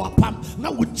so no wapam.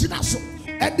 Now with Jinaso,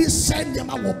 Eddie send them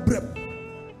our bread.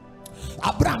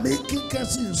 Abraham making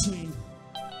cancer swing.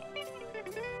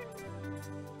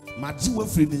 My Jew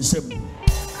free in 7.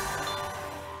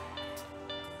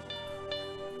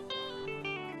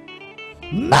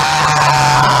 No!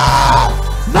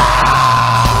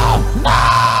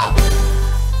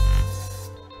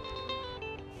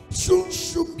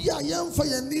 Soon be a young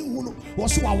fire new.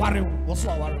 What's our worry?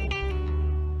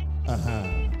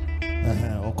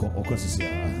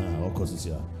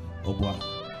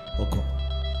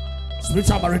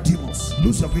 Spiritual marriage demons,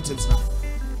 lose your victims now.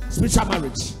 Spiritual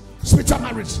marriage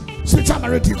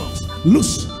demons,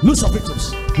 lose your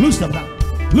victims, lose them now.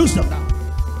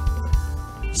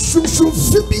 Soon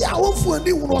be a wolf when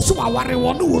you was our worry,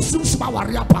 one who was soon small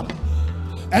warrior pump.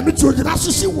 And it would not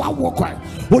see what walk cry,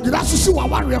 would not see what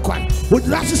warrior cry, would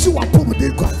not see what pump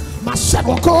did cry.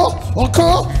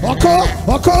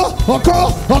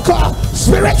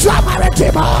 Spiritual marriage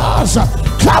demons,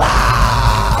 come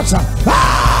out!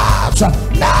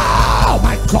 Now,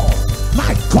 my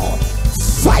God,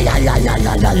 fire,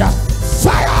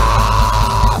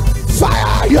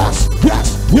 fire, yes.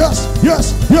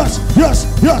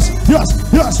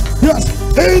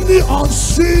 Any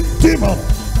unseen demon,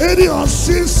 any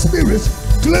unseen spirit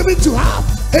claiming to have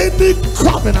any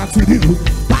covenant with you,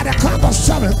 by the count of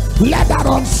 7, let that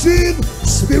unseen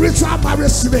spiritual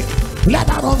marriage snake, let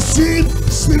that unseen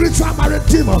spiritual marriage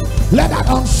demon, let that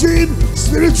unseen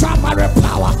spiritual marriage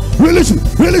power release your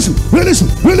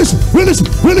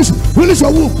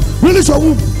womb,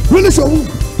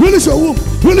 release your womb,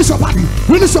 release your body,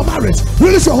 release your marriage,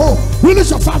 release your home, release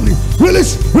your family,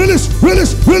 release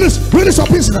your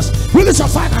business, release your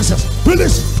finances,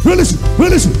 release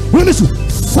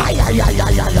fire,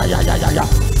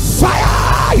 fire,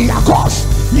 yakos,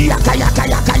 yakaya,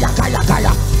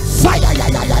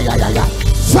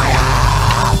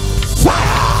 fire,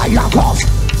 yakos,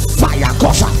 fire,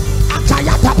 kosa,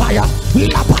 akayata paya,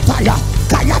 lapataya,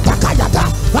 kayata,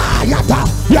 ayata.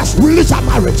 Yes, release our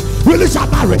marriage, release our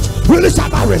family,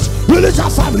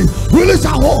 release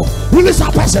our home, release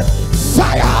our person.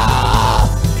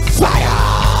 Fire,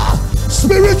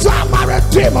 spiritual marriage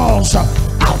demons, out.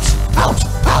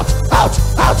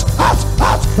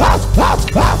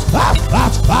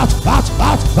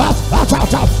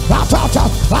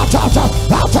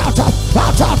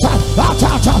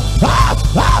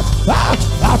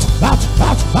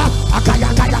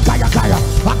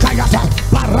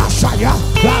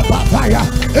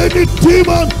 Any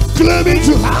demon claiming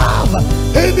to have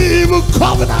any evil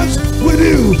covenants with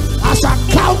you, as I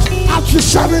count out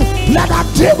 7, let that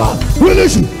demon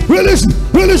release you, release you,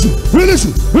 release you, release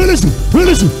you, release you,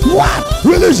 release you. 1,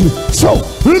 release you. 2,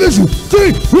 release you.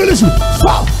 3, release you.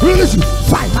 4, release you.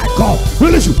 5, my God,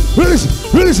 release you, release you,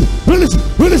 release you, release you,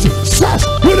 release you. 6,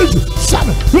 release you.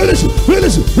 7, release you,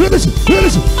 release you, release you,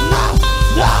 release you. No,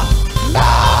 no, no,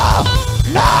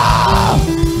 no, no,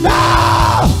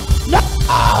 no, no,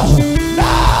 no.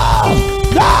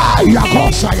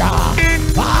 Yakosaya,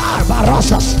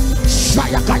 Barosas,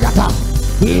 Sayakayata,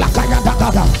 Lakayata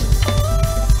Gada.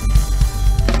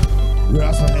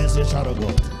 Raise your hands and shout out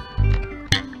God.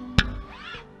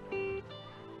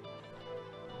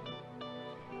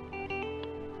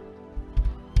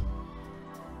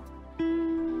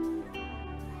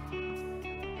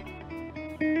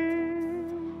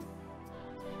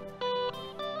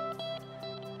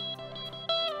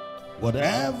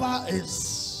 Whatever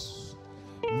is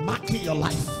marking your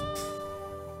life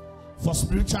for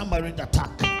spiritual marriage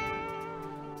attack,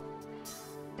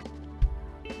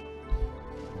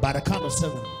 by the count of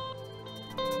 7,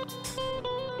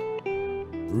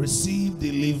 receive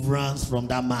deliverance from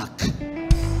that mark.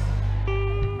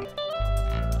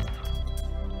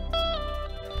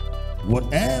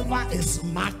 Whatever is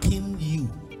marking you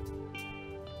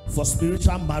for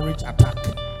spiritual marriage attack,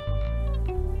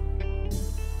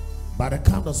 by the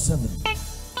count of 7,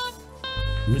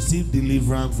 receive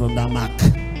deliverance from that mark.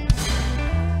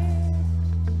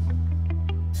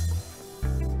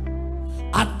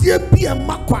 Adeɛ bi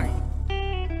makwan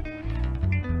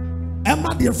ɛma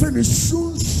deɛ fɛ ne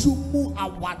sunsumu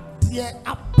awadeɛ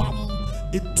apam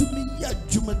etumi yɛ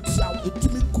adwuma tiaw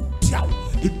etumi kutiaw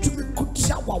etumi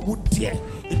kutiaw awodeɛ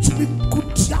etumi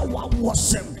kutiaw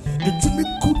awosɛm etumi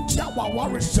kutiaw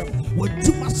awaresɛm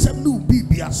wadwuma sɛm ne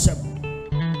obibi asɛm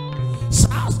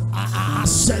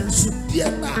sense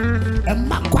Diana and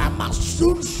Makama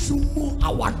Sunsumu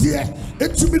Awadia,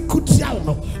 and to be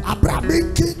Kutiano,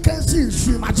 Abraham can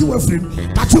see Matu of him,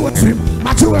 Matu of him,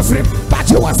 Matu of him,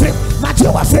 Matu of him, Matu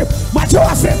of him, Matu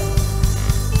of him.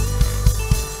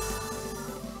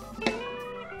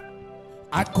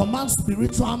 I command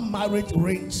spiritual marriage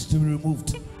rings to be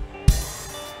removed.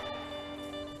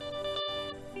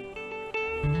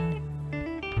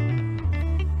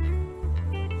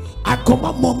 I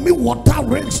command mommy water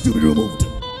rings to be removed.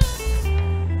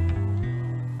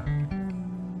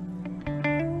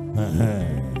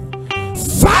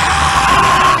 Fire!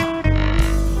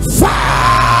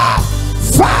 Fire!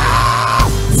 Fire!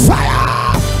 Fire!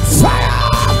 Fire!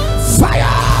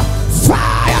 Fire!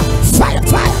 Fire! Fire!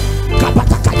 Fire!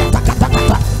 Kabatakaya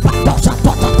takatakata. Badosa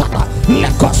totatata.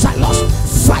 Lekosa lost.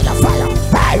 Fire! Fire!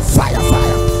 Hey! Fire!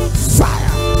 Fire!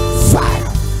 Fire! Fire!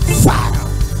 Fire!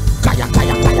 Kaya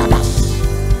kaya kaya das.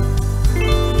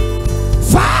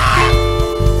 Fire!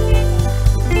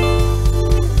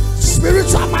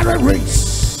 Spiritual marriage race.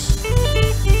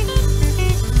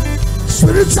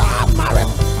 Spiritual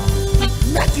marriage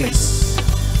necklace.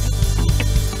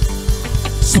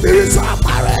 Spiritual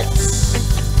marriage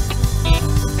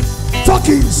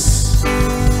tokens.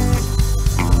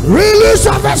 Release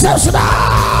your vessels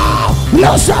now.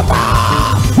 Loose them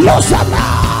now. Loose them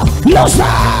now. Loose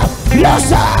them. Loose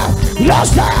them.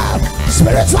 Loose them.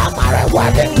 Spiritual marriage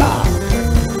wedding God.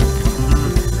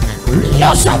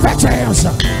 Loose your veterans.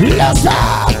 Loose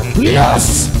them.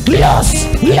 Loose. Loose.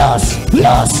 Loose.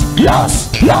 Loose.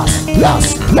 Loose. Loose.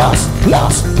 Loose. Loose.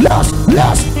 Loose. Loose.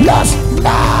 Loose. Loose.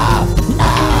 Now.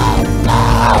 Now.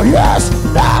 Now. Yes.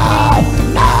 Now.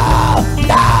 Now.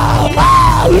 Now.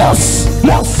 Now. Loose.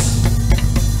 Loose.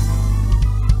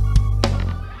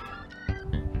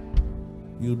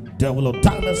 You devil of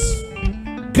darkness,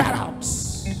 get out.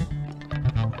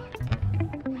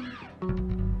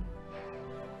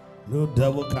 No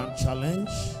devil can challenge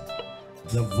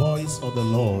the voice of the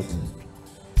Lord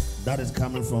that is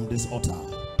coming from this altar.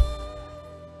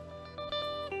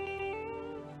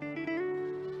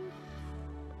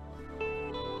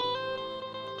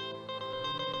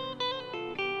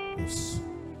 Yes.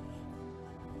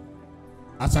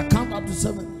 As I count up to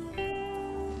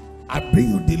 7, I bring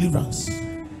you deliverance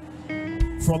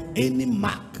from any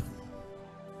mark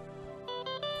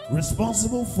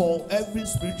responsible for every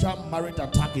spiritual marriage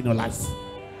attack in your life.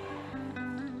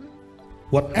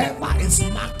 Whatever is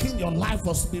marking your life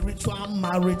for spiritual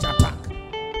marriage attack,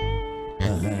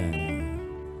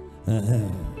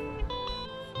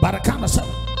 by the count of 7,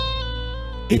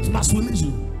 it must release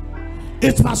you.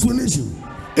 It must release you.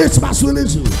 It must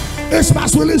release you. It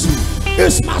must release you.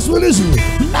 It must release you.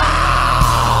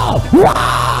 Now!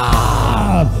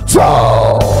 1, 2,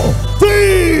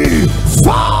 3,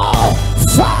 4,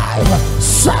 5,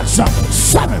 6,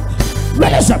 7.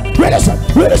 Release them. Release them.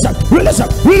 Release them. Release them.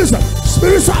 Release them.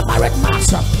 Spiritual married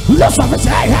master. Lots of it.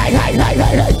 Hey, hey, hey, hey,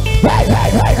 hey, hey, hey, hey,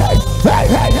 hey, hey, hey,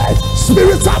 hey, hey.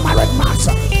 Spiritual married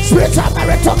master. Spiritual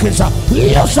married talking.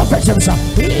 Lots of victims.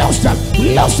 Lost them.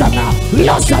 Lost them now.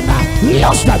 Lost them now.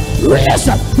 Lost them. Release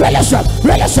them. Release them.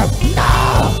 Release them. No.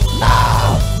 No.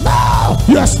 No.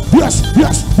 Yes. Yes.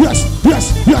 Yes. Yes. Yes.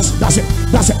 Yes. That's it.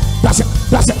 That's it. That's it.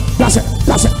 That's it. That's it.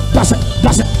 That's it. That's it.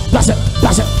 That's it. That's it.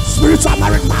 That's it. Spiritual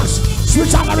married master.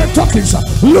 Spiritual married talking.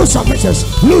 Loose your bitches.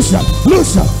 Loose them.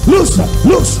 Loose them. Loose them.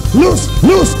 Loose. Loose.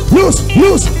 Loose. Loose.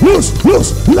 Loose. Loose.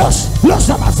 Loose. Loose. Loose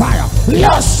them by fire.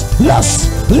 Loose. Loose.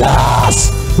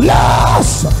 Loose.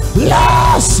 Loose.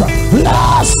 Loose.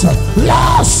 Loose.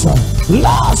 Loose.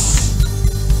 Loose.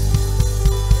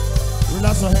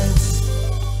 Relax your hands.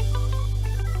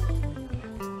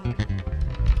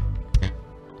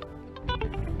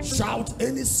 Shout,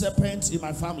 any serpent in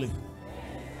my family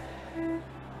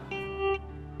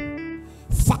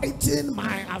fighting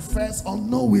my affairs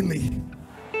unknowingly.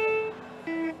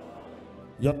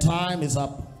 Your time is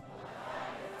up.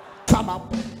 Come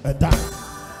up and die.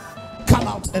 Come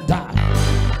out and die.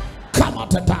 Come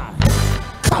out and die.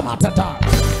 Come out and die.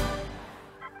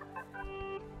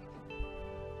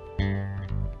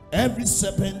 Every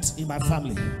serpent in my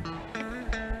family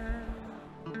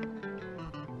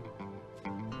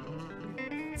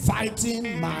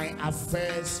fighting my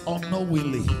affairs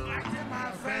unknowingly.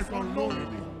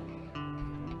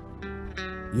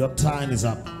 Your time is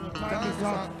up.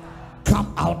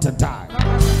 Come out and die.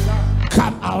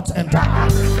 Come out and die.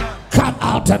 Come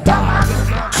out and die.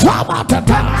 Come out and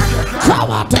die. Come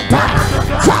out and die.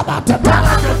 Come out and die.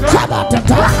 Come out and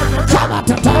die. Come out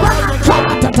and die. Come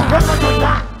out and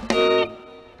die.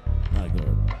 My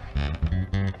God.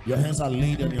 Your hands are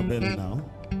laid on your belly now.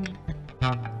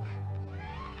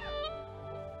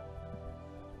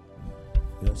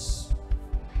 Yes.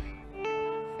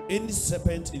 Any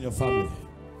serpent in your family,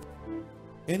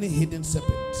 any hidden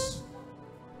serpent,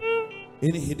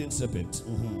 any hidden serpent,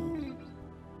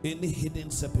 any hidden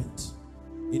serpent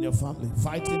in your family,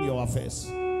 fighting your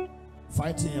affairs,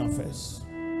 fighting your affairs,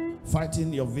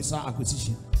 fighting your visa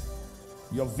acquisition,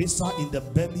 your visa in the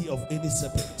belly of any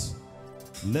serpent,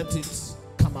 let it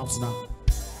come out now.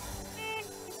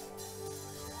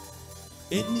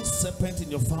 Any serpent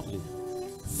in your family,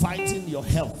 fighting your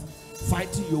health,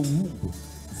 fighting your womb,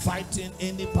 fighting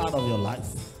any part of your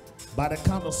life, by the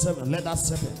count of 7, let that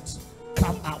serpent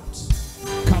come out,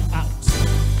 come out,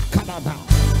 come out now,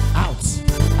 out,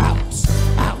 out,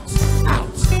 out, out,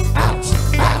 out, out,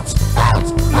 out, out, out,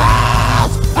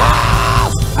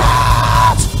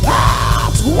 out,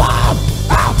 out, 1,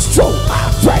 out, 2,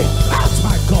 out, 3, out,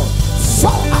 my God,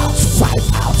 4 out, 5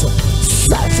 out,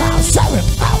 6 out, 7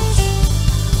 out,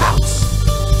 out,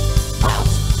 out.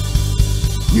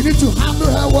 You need to handle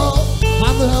her well.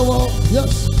 Handle her well.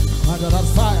 Yes. My God, that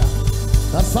fire.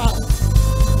 That fire.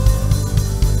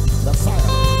 That fire.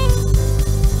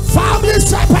 Family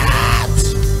serpent.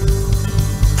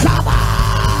 Come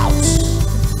out.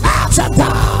 Out and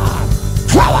down.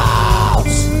 Come out.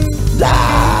 No.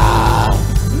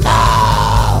 No.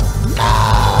 No.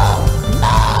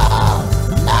 No.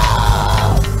 No. No.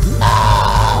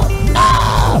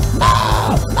 No. No. No.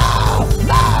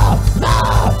 No. No.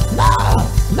 No.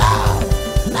 No. No,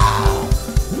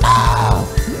 no,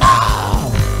 no.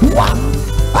 1,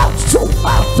 out, 2,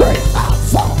 out, 3, out,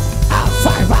 4, out,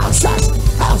 5, out, 6,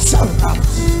 out, 7, out.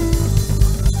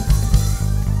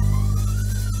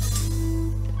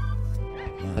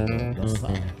 That's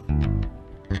fine.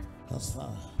 That's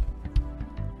fine.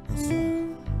 That's fine.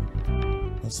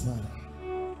 That's fine.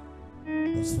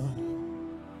 That's fine.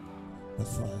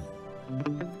 That's fine.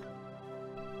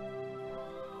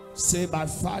 Say by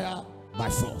fire, by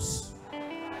force.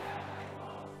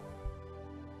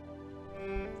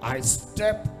 I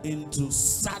step into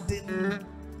sudden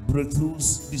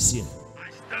breakthroughs this year. I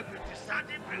step into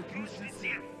sudden breakthroughs this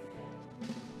year.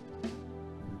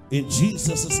 In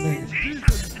Jesus' name. In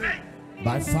Jesus' name.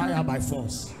 By fire, by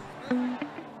force.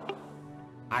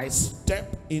 I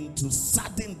step into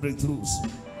sudden breakthroughs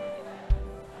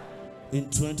in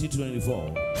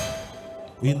 2024.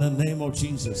 In the name of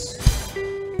Jesus.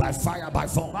 By fire, by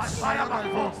force. By fire, by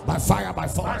force. By fire, by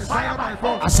force. By fire, by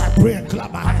force. As I pray and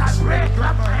clap my hands.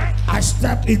 I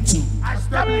step into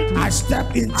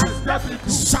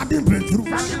sudden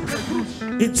breakthroughs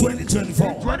in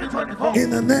 2024. In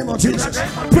the name of Jesus.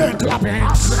 Pray and clap your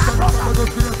hands.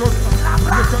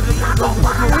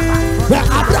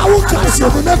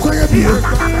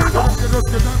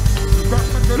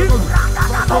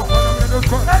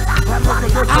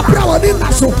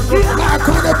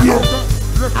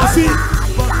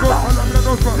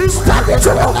 Step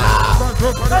into it now.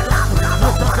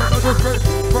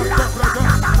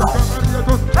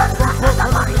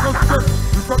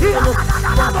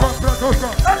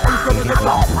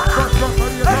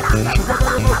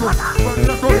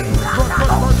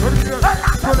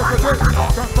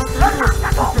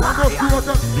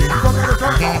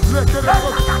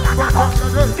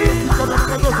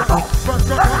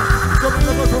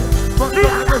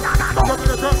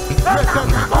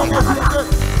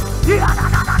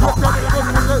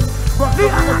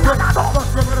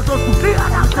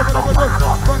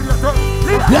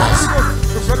 Yes.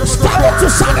 Start to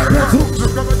sudden breakthrough.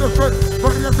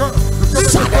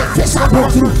 Sudden visa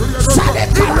breakthrough. Sudden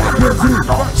career breakthrough.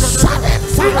 Sudden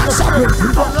financial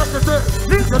breakthrough.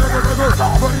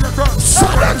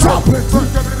 Sudden job breakthrough.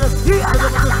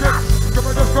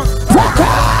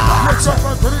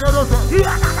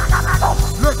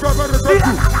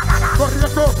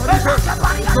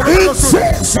 In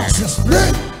Jesus'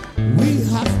 name, we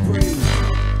have prayed.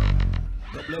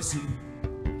 God bless you.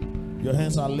 Your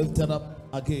hands are lifted up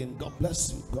again. God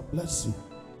bless you. God bless you.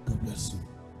 God bless you.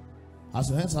 As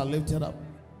your hands are lifted up,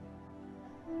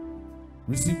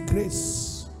 receive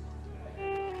grace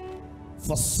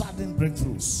for sudden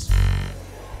breakthroughs.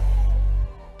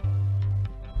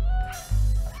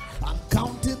 I'm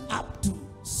counting up to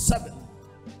 7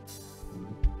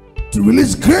 to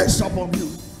release grace upon you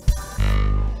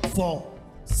for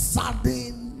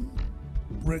sudden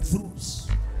breakthroughs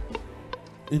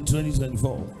in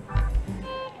 2024.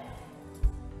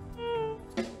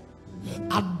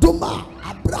 Adoma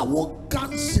abra wo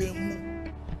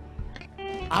kansem.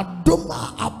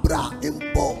 Adoma abra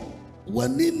impo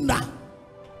wanina.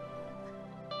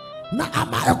 Na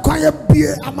ama ekwaye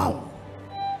bie ama.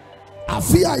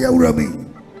 Afia ye wurami.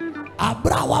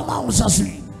 Abra wa ma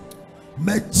unsasi.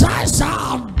 Me jaisa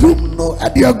adum no e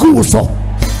de agu so.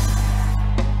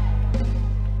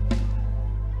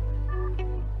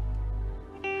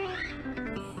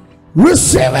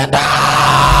 Receive it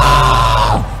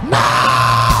now.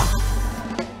 Now.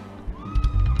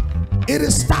 It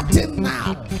is starting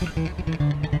now.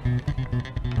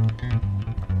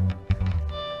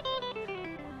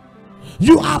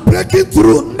 You are breaking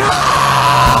through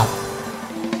now.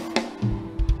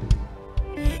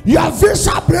 Your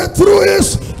visa breakthrough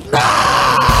is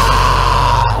now.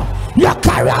 Your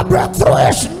career breakthrough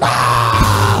is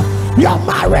now. Your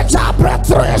marriage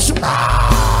breakthrough is now.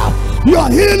 Your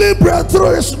healing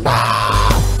breakthrough is now.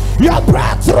 Your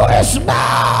breakthrough is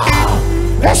now.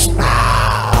 It's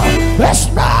now. It's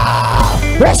now.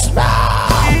 It's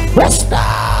now. It's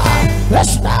now.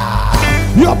 It's now.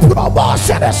 Your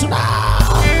promotion is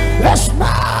now. It's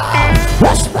now.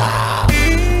 It's now.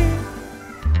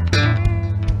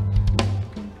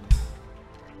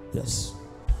 Yes.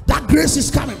 That grace is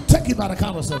coming. Take it by the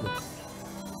count of 7.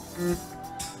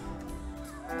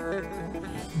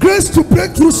 Grace to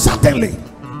break through suddenly.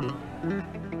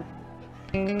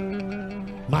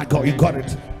 My God, you got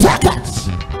it. Take it.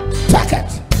 Take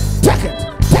it. Take it.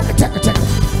 Take it. Take it. Take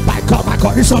it. My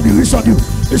God, it's on you. It's on you.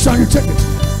 It's on you. Take it.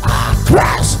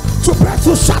 Grace to break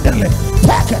through suddenly.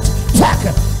 Take it. Take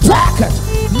it. Take it.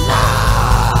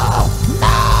 Now.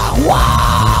 Now.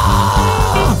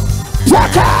 Wow.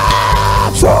 Take it.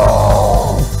 2.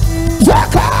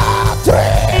 Take it. 3.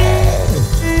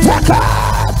 Take it.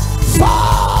 4.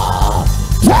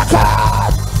 Take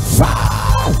it.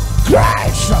 5.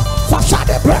 Grace for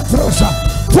sudden breakthroughs.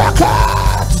 Take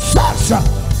it. 6.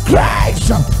 Grace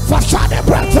for sudden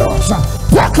breakthroughs.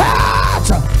 Take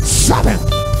it. 7.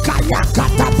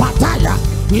 Kayakata bataya.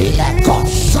 Leko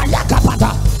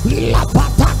sayakapata.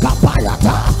 Lapata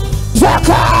bayata. Take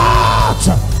it.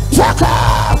 Take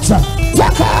it.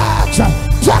 Take it.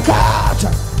 Take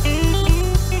it.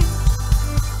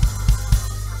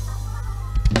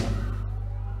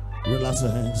 Relax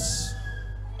your hands.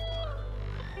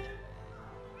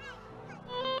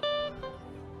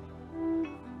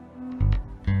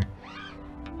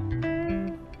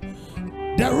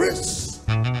 There is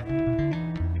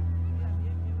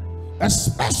a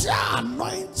special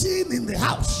anointing in the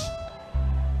house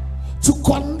to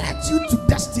connect you to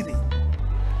destiny.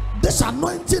 This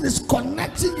anointing is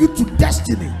connecting you to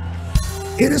destiny.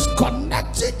 It is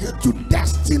connecting you to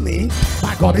destiny,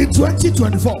 my God, in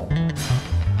 2024.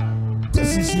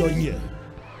 This is your year.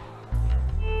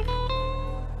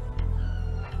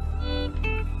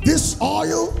 This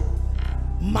oil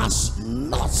must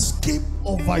not skip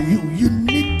over you. You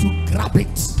need to grab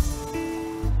it.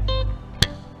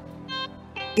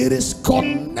 It is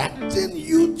connecting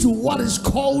you to what is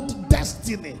called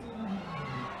destiny.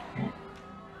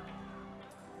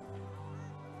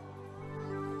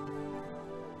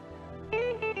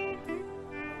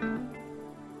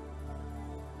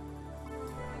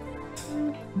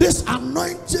 This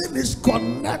anointing is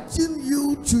connecting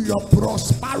you to your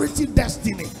prosperity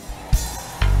destiny.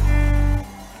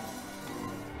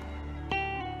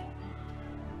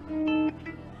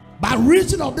 By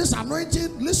reason of this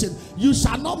anointing, listen, you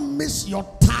shall not miss your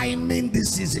timing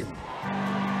this season.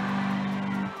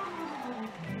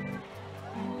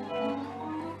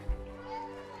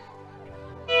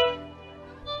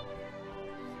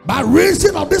 By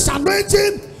reason of this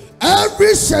anointing,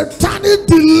 every satanic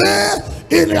delay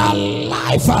in your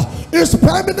life is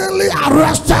permanently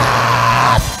arrested.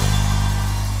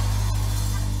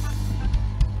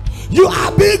 You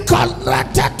are being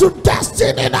connected to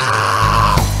destiny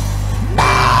now.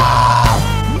 Now,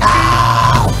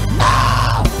 now,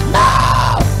 now,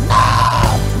 now,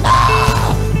 now,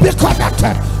 now. Be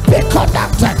connected, be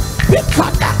connected, be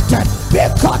connected, be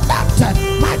connected.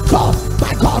 My God,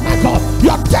 my God, my God.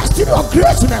 Your destiny of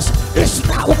greatness is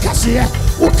now.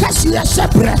 Ukasiye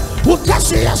sebre,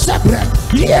 ukasiye sebre,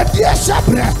 yediye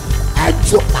sebre,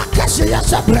 ejuma kasiye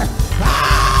sebre.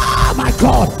 Ah, my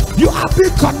God, you are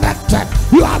being connected.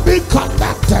 You are being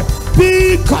connected.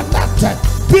 Be connected.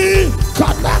 Be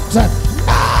connected.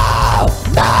 Now,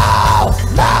 now,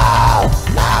 now,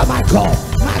 now, my God,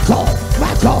 my God,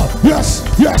 my God. Yes,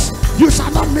 yes. You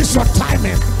shall not miss your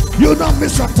timing. You will not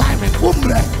miss your timing.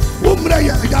 Umbre,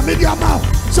 your media mouth.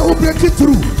 So we'll break it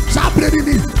through.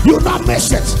 You will not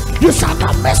miss it. You shall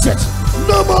not miss it.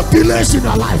 No more delays in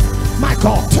your life. My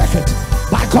God, take it.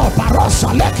 My God,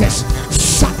 Barosha Lekes,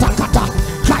 Shatakata,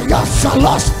 Kaya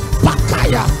Shalos,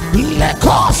 Bakaya,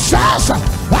 Lekosas,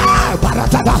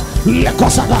 Baratada,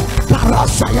 Lekosada,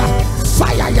 Barosaya,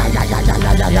 Fire,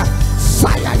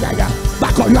 Fire,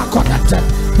 my God, you are connected.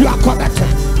 You are connected.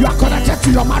 You are connected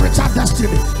to your marital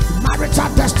destiny. Marital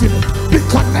destiny. Be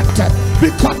connected. Be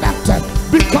connected.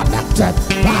 Be connected.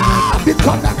 Be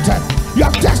connected.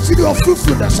 Your destiny of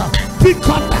fruitfulness. Be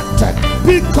connected.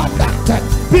 Be connected.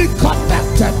 Be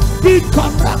connected. Be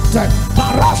connected.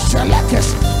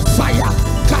 Baroshelekes. Fire.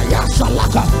 Kaya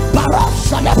Shalaka.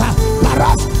 Baroshaleba.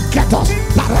 Baros. Ketos.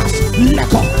 Baras.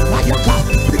 Leko. Mayaka.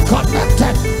 Be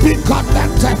connected. Be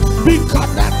connected. Be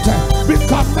connected. Be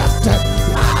connected.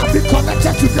 Be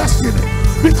connected to destiny.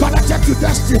 Be connected to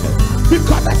destiny. Be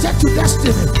connected to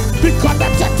destiny. Be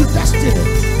connected to destiny.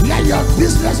 Let your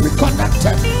business be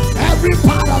connected. Every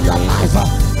part of your life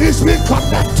is being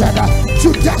connected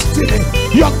to destiny.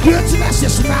 Your greatness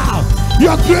is now.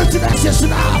 Your greatness is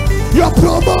now. Your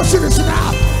promotion is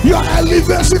now. Your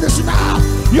elevation is now.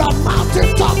 Your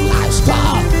mountaintop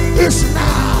lifestyle is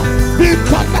now. Be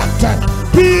connected.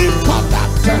 Be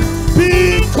connected.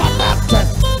 Be connected.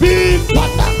 Be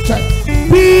connected.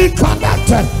 Be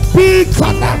connected. Be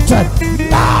connected.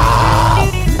 Now.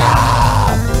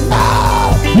 Now.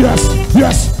 Now. Yes.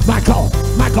 Yes. Michael.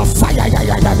 Michael. Fire.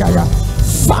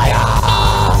 Fire.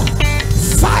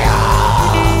 Fire.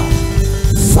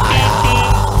 Fire.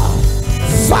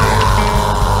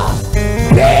 Fire.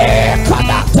 Be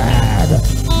connected.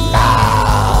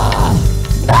 Now.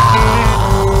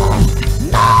 Now.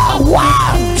 Now.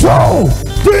 1, 2,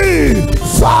 3,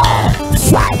 4,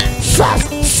 5,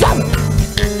 6, 7.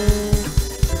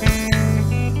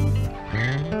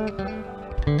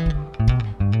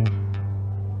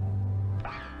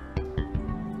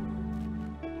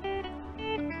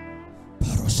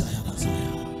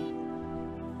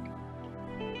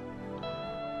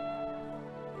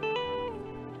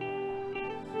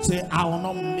 Say, I will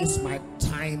not miss my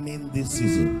timing this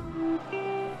season.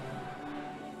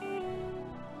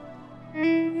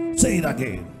 Say it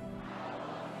again.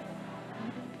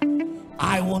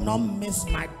 I will not miss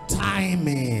my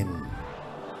timing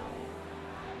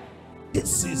this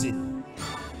season.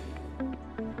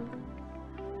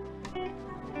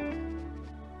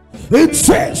 In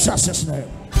Jesus'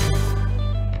 name.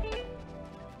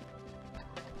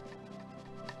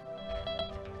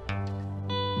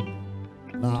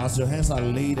 Now, as your hands are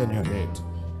laid on your head,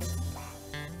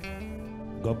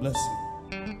 God bless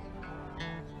you.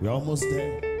 We're almost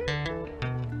there.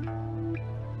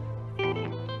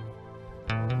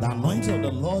 The anointing of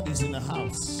the Lord is in the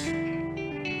house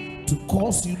to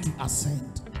cause you to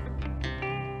ascend.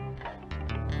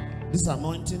 This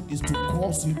anointing is to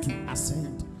cause you to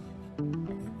ascend.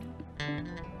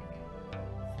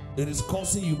 It is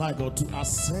causing you, my God, to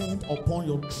ascend upon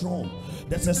your throne.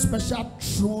 There's a special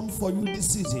throne for you this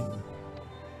season.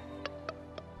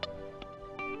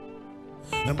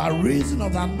 And by reason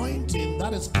of the anointing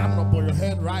that is coming upon your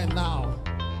head right now,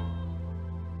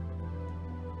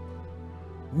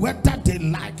 whether they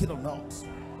like it or not,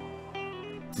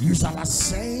 you shall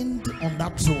ascend on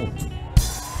that throne.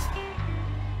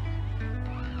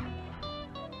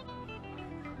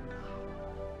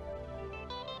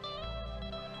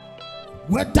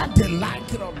 whether they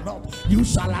like it or not, you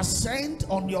shall ascend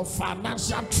on your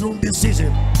financial throne this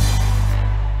season.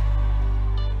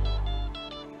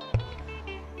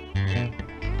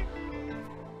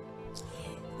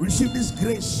 Receive this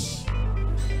grace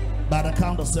by the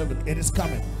count of 7. It is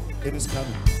coming. It is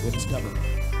coming. It is coming.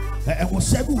 And we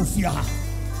say we fear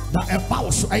that a power.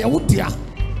 I would dear.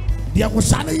 The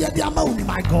Amushana ya the amount.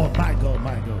 My God, my God,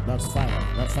 my God. That's fire.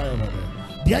 That's fire over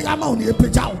there. The amount you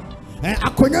pitch out. And I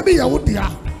couldn't be a wood dear.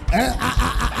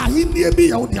 I hear me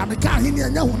out there. I can't hear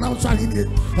you now. So I hear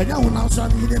and you now so I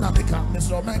hear in America.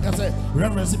 Mr. Omega said,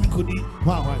 Reverend Simikudi.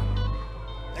 Wow.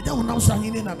 And you now so I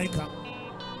hear in America.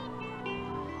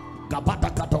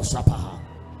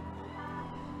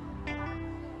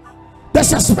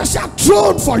 There's a special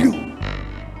throne for you,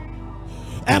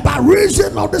 and by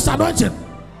reason of this anointing,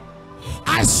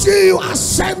 I see you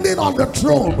ascending on the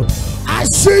throne. I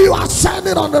see you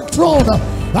ascending on the throne.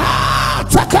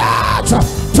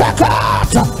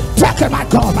 Take it, my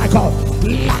God, my God.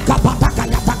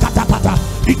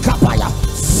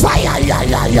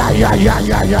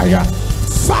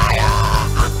 Fire,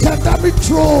 fire, academic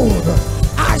throne.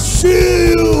 I see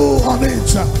you on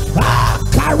it.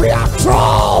 Career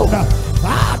throne.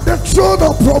 The throne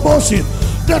of promotion.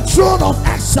 The throne of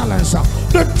excellence.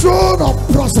 The throne of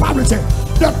prosperity.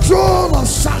 The throne of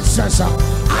success.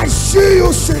 I see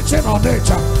you sitting on it.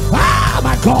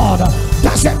 My God.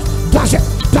 That's it. That's it.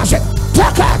 That's it.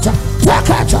 Take it. Take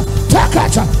it. Take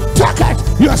it. Take it.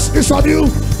 Yes, it's on you.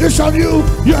 It's on you.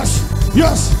 Yes.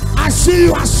 Yes. I see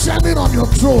you ascending on your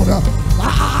throne.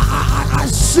 I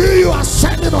see you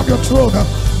ascending on your throne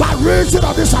by reason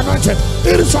of this anointing.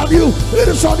 It is on you. It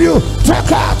is on you. Take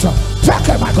it. Take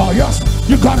it, my God. Yes,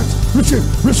 you got it. Receive,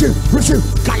 receive, receive.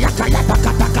 Kaya kaya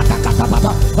takata kata kata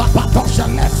bata. Abatoshe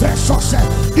lefe sose.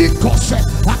 Ikose.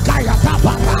 Akaya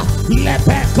tabara.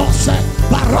 Lepe kose.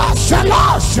 Baroshe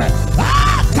loshe.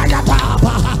 Kaya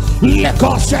taba.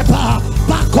 Lekose ba.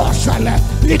 Bakose le.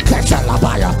 Ikese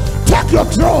labaya. Take your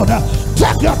throne.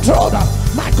 Take your throne.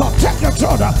 My God, take your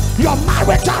throne. Your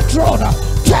marital throne.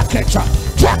 Take it.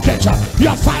 Take it.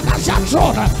 Your financial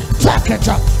throne. Take it.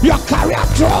 Your career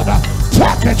throne.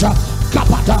 Take it.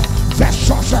 Kapata.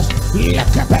 Resources.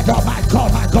 Lekebedo. My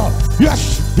God, my God.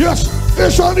 Yes, yes.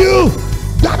 It's on you.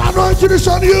 That anointing is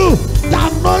on you. The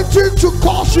anointing to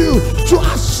cause you to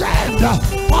ascend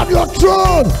on your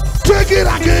throne. Take it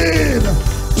again.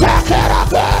 Take it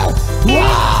again.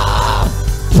 One.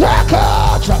 Take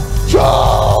it. Two.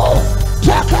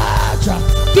 Take it.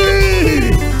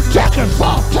 Three. Take it.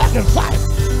 Four. Take it. Five.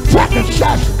 Take it.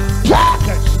 Six. Take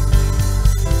it.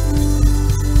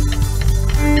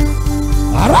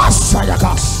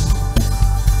 Arasayakas.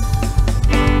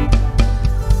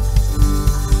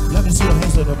 Let me see your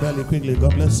hands on your belly quickly.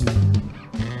 God bless you.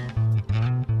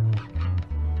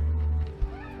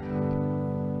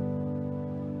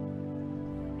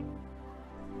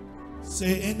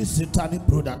 Say any satanic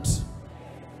product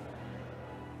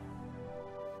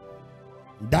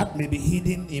that may be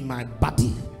hidden in my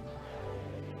body,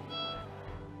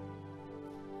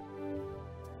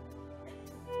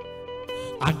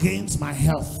 against my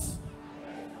health,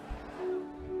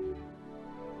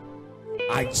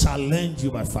 I challenge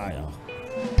you by fire.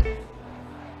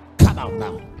 Come out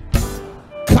now.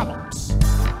 Come out.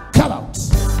 Come out.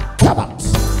 Come out.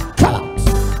 Come out.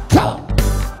 Come out.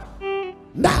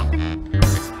 Now.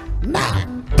 Now.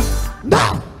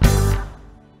 Now.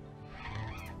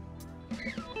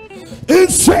 In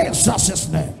Jesus'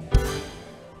 name.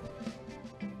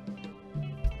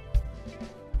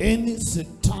 Any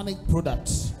satanic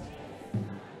product,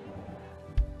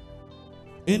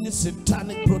 any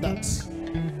satanic product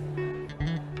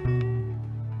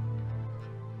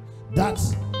that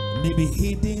may be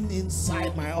hidden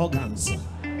inside my organs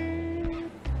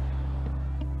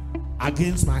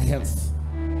against my health,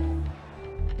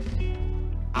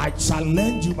 I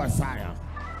challenge you by fire.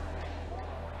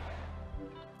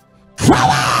 Come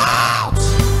out!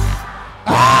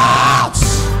 Out!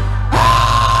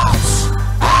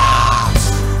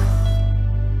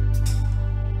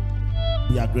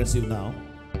 Be aggressive now.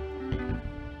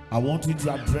 I want you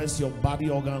to address your body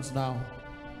organs now,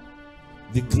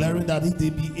 declaring that if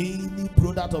there be any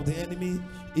product of the enemy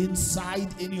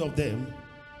inside any of them,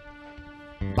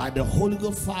 by the Holy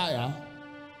Ghost fire,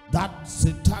 that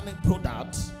satanic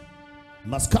product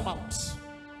must come out.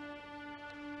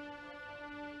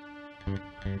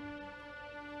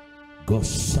 Go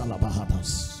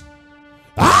shalabahadas.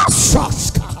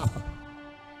 Ashaska.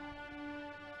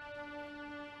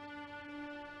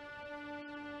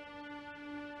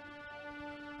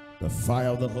 The fire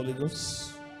of the Holy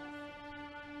Ghost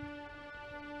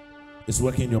is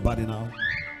working in your body now.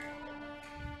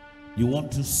 You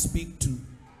want to speak to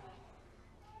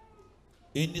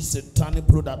any satanic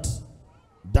product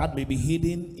that may be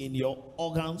hidden in your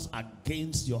organs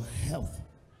against your health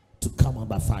to come on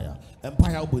by fire.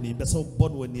 Empire boni beso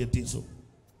born when you did so.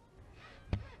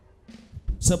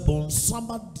 Se bon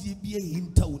sama diebie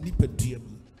hinta oni pediem.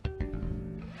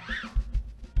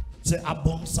 Se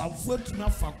abon samfo tuna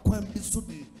fa kwan bi so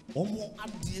de omo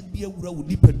ade bi awura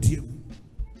oni pediem.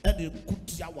 E de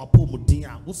kutia wapo muden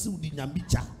a wo se udi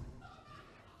nyamija.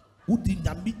 Udi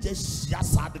nyamija hia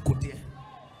sa de kodie.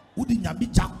 Udi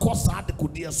nyamija kosa de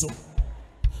kodie so.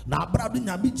 Na abradu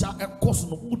nyamija ekos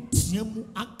no utiemu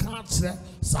aka kire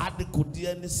sa de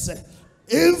kodie ni se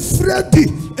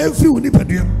every oni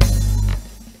pediem.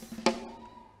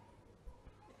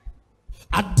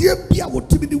 Adia bia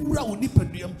wotimi ni wura woni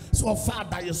paduam so ofa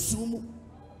adayesum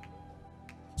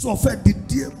so ofa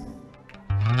didiem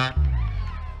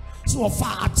so ofa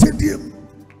atediem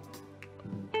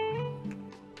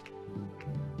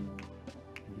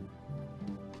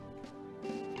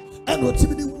and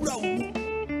wotimi ni wura wo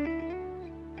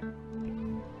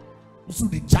so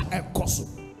di ja ekoso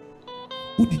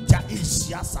udi ja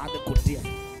ehia sa de kote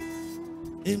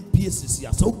MPS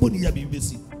ya so boni ya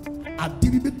bibesi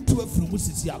adiri be to afiri mu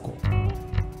sisi akọ.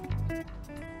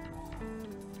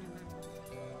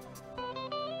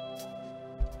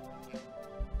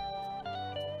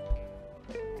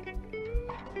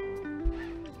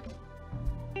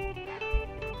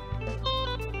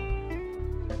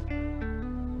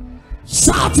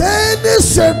 Certain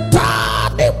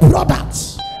satanic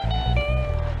products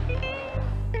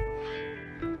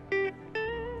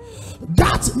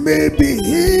that may be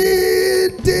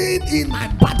hidden in my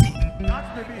body.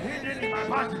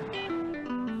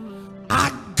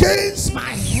 Against my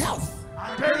health.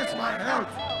 Against my health.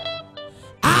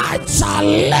 I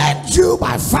challenge you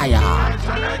by fire. I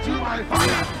challenge you by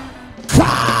fire.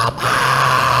 Come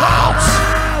out.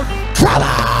 Come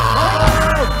out.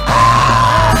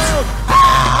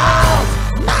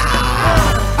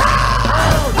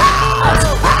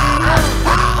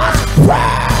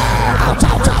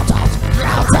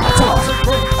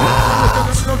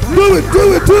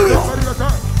 Do it.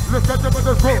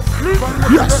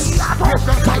 Yes.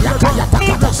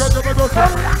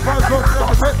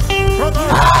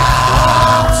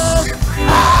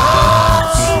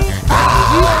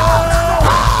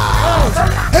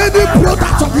 Any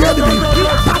product of the enemy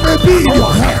that may be in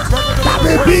your head, that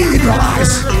may be in your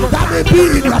eyes, that may be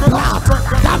in your blood,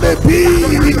 that may be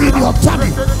in your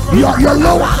tummy, your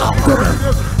lower abdomen,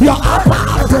 your upper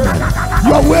abdomen,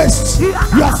 your waist,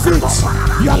 your feet,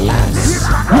 your legs,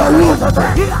 your womb,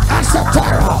 etc.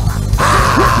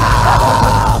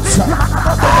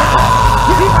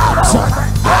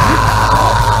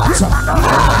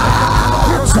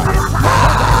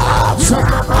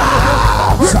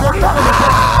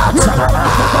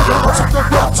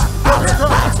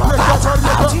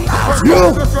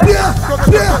 You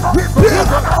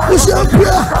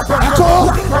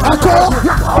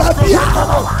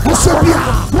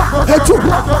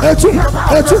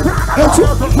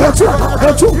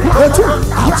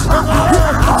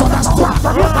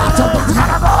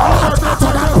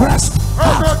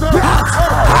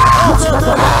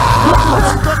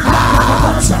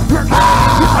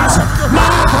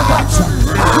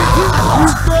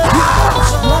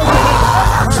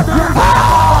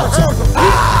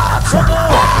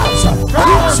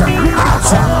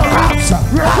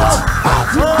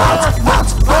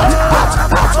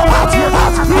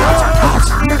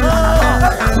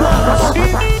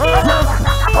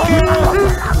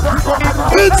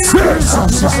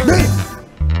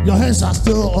Your hands are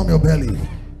still on your belly.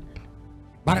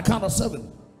 By the count of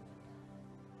 7.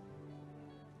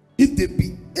 If there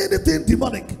be anything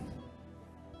demonic,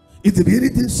 if there be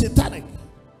anything satanic,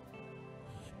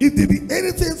 if there be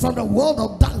anything from the world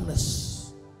of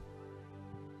darkness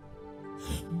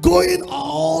going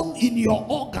on in your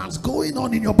organs, going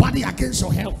on in your body against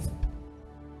your health,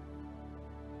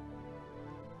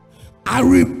 I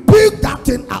rebuke that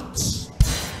thing out.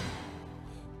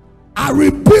 I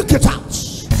rebuke it out.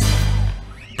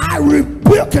 I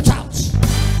rebuke it out.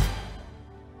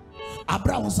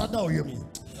 Abraham said, "Oh, you mean?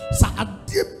 Sa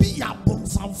adie bi ya bom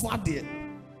sanfo ade.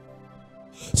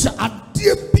 Sa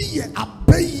adie bi ye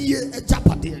abaye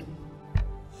ejapade.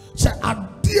 Sa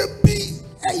adie bi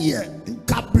eye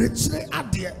nkabrechire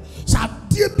ade. Sa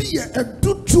adie bi ye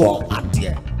edutuo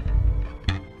ade."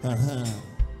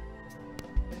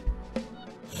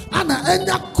 Ana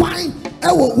enya kwan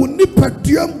ewo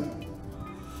unipaduam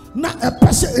na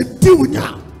epese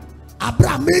ediunya.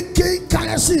 Abraham making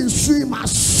currency in swim ma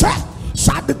share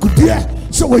sad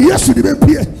kudie so we yesu de be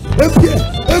pie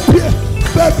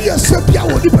baby a sepia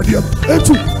woni padiam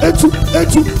etu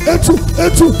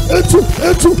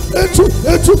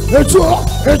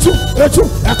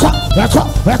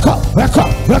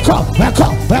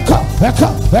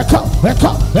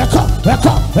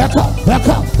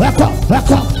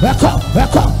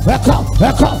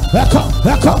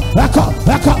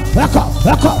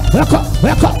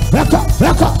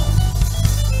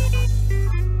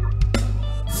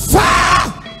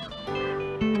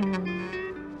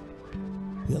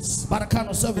Yes, by the count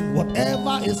of 7,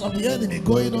 whatever is of the enemy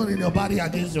going on in your body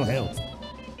against your health,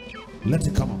 let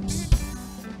it come out.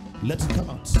 Let it come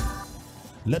out.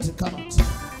 Let it come out.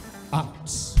 Out.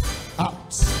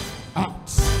 Out.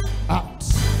 Out. Out.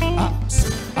 Out.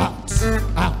 Out.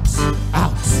 Out.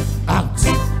 Out. Out.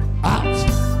 Out.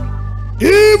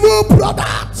 Evil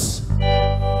products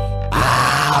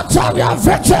out of your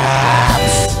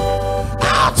victims,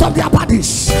 out of their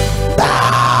bodies.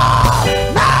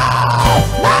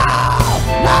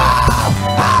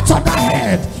 Out of the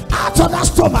head, out of the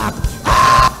stomach,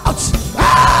 out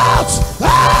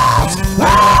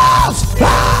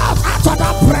of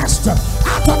the breast,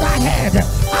 out of the head,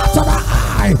 out of the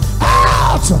eye,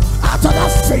 out of the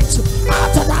feet,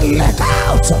 out of the leg,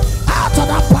 out of the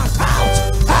back, out,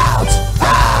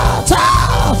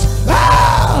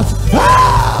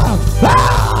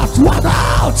 one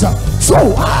out,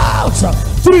 two out,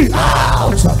 three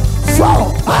out, 4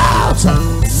 out,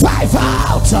 5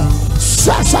 out,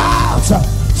 6 out,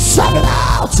 7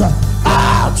 out,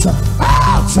 out.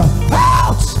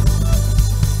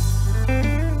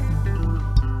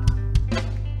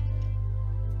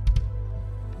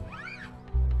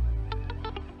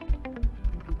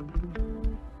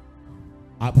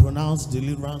 I pronounce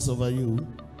deliverance over you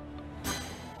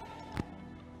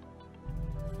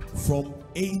from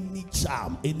any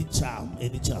charm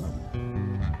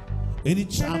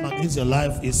against your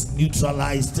life is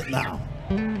neutralized now.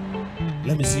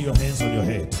 Let me see your hands on your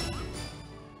head.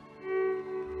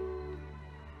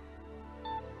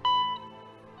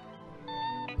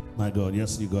 My God,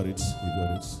 yes, you got it.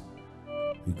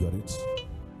 You got it.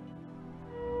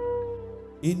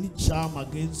 Any charm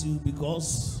against you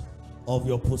because of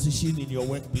your position in your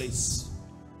workplace.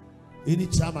 Any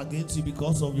charm against you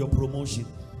because of your promotion.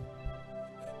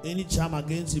 Any charm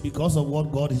against you because of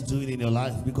what God is doing in your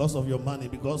life, because of your money,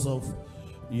 because of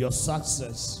your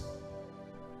success.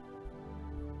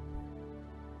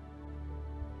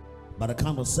 By the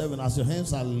count of 7, as your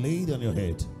hands are laid on your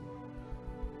head,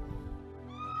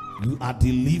 you are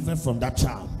delivered from that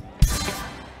charm.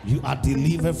 You are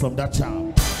delivered from that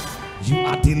charm. You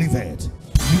are delivered.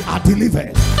 You are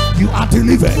delivered. You are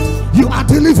delivered. You are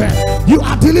delivered. You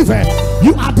are delivered.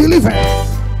 You are delivered.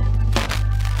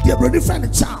 They already find a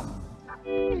charm.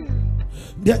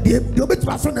 They bet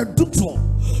my friend a duto.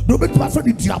 They bet my friend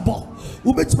a diabo.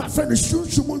 They bet my friend a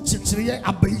shunsumun chichiriye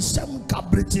abayisem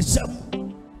kabretisem.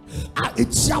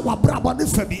 It's our brabo ne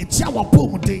femi. It's our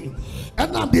pomude.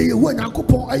 And now they when I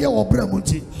coupon aye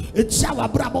obramunti. It's our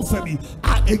brabo femi.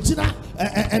 Ejina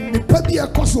and the pebi a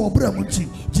koso obramunti.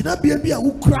 Jina biya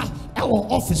ukra our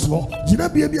office law. Jina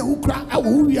biya ukra our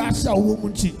uyaasa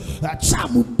womunti.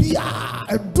 Chamu biya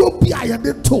a dopia and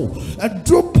the toe. A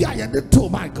dopia and the toe.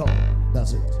 My God,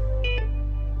 that's it.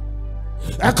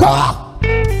 Echo.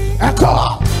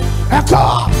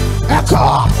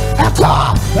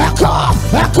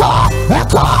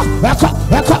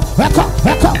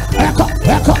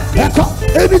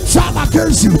 Any charm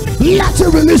against you, let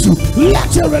it release you.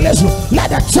 Let it release you. Let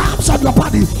the charms of your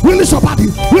body release your body.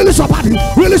 Release your body.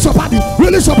 Release your body.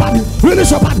 Release your body.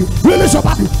 Release your body. Release your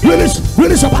body.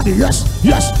 Release your body. Yes.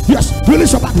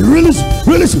 Release your body. Release.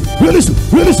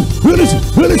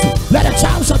 Let the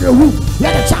charms of your womb.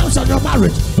 Let the charms of your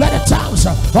marriage. Let the charms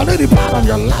on any part of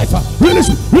your life. Release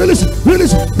it.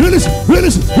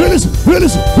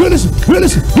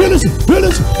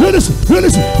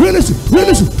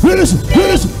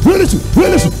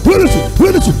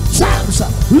 Charms,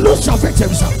 lose your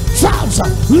victims. Charms,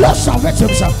 lose your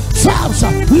victims. Charms,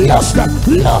 lose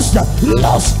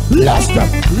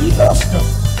them.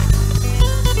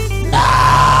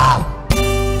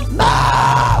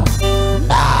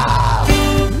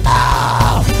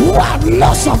 One,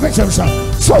 loss of victims. 2,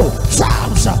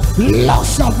 charms,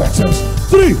 loss of victims.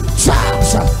 3,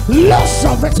 charms, loss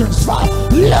of victims. 4,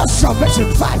 loss of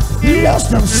victims. 5,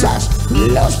 lost them. 6,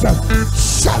 lost them.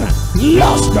 7,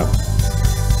 lost them.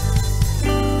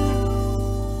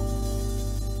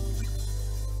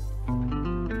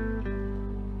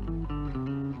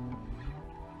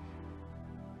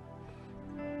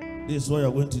 This is what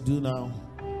you're going to do now.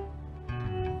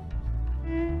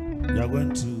 You're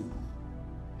going to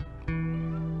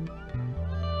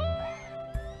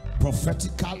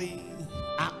prophetically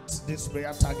act this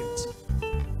prayer target.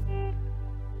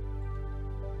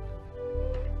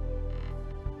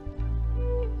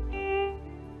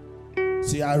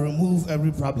 See, I remove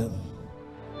every problem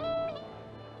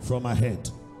from my head.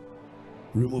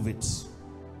 Remove it.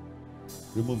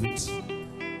 Remove it.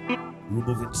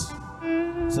 Remove it.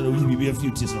 So there will be a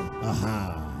few tears.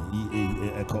 Aha.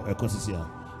 Echo.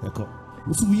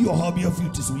 So we all have a few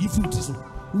tears.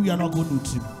 We are not going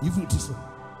to do it.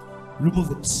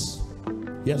 Remove it.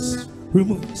 Yes.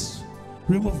 Remove it.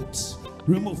 Remove it.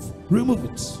 Remove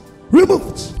it. Remove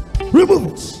it. Remove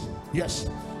it. Yes.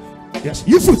 Yes.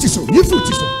 You fruit so.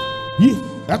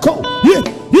 Echo. You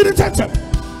didn't tell.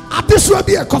 At this will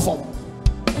be a coffin.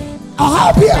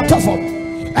 I'll be a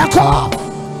coffin. Echo.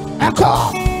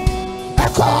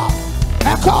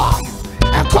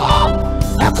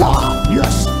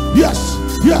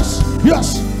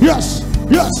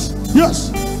 Yes.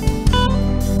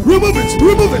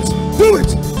 Remove it. Do it.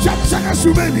 Seconds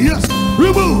remaining. Yes.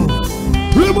 Remove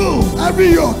every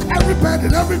yoke, every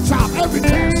burden, every trap, every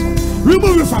curse.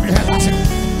 Remove it from your head. That's it.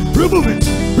 Remove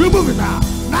it now.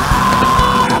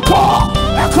 Echo.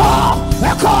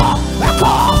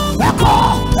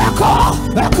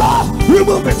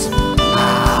 Remove it.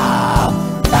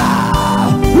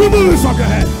 Remove it from your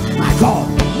head. My God.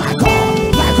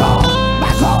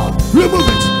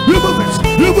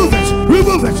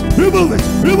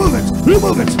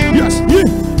 Remove it. Yes.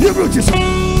 You brought yourself.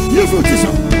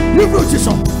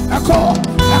 Echo.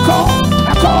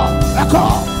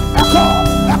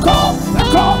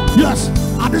 Yes.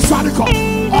 And this one call.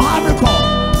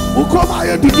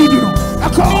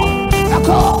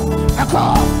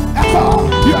 Echo.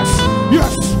 Yes.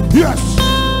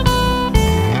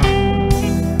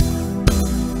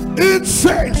 In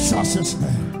Jesus'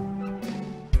 name.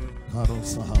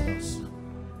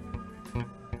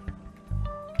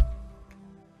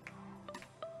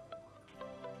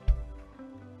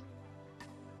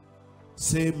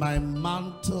 Say, my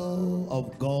mantle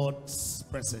of God's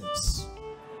presence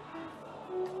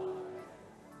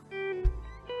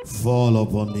fall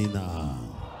upon me now.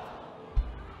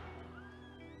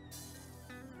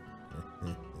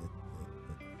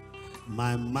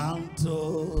 My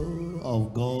mantle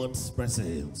of God's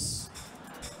presence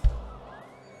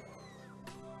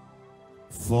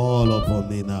fall upon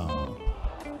me now.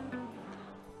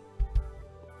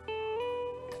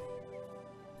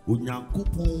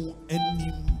 Unyankopon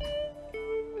enim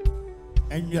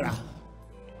enwera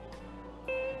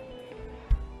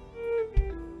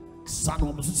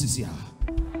sano musisia.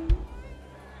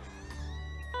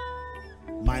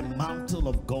 My mantle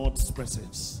of God's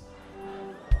presence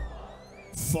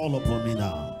fall upon me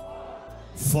now.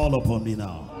 Fall upon me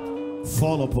now.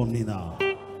 Fall upon me now.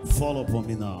 Fall upon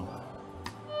me now.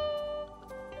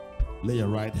 Lay your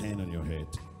right hand on your head.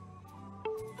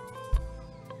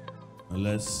 And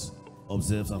let's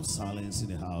observe some silence in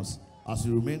the house. As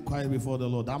you remain quiet before the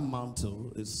Lord, that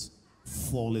mantle is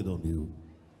falling on you.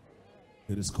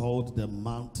 It is called the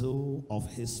mantle of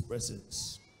His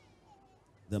presence.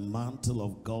 The mantle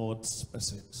of God's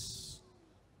presence.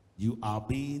 You are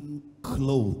being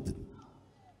clothed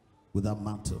with that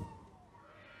mantle.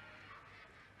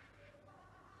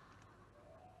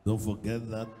 Don't forget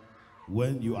that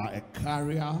when you are a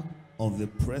carrier of the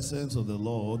presence of the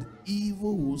Lord,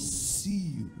 evil will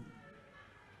see you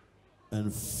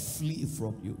and flee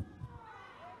from you.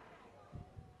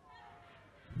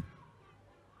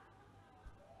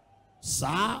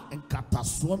 Sa en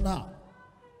katasona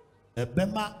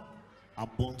ebema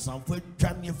abonsanfo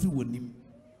atwane afi wonim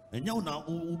enya una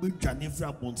wo be twane afi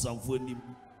abonsanfo anim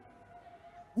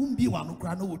umbi wa no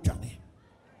kra na wo twane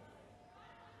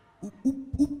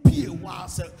upie wa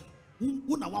se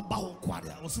una wa ba ho kware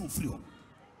a wo se ofri ho.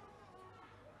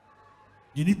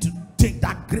 You need to take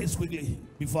that grace quickly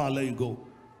before I let you go.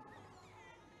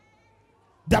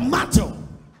 The mantle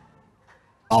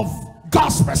of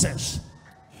God's presence,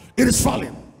 it is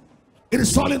falling. It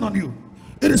is falling on you.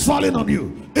 It is falling on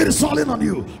you. It is falling on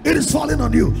you. It is falling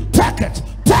on you. Take it.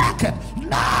 Take it.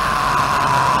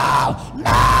 Now.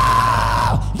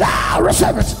 Now. Now.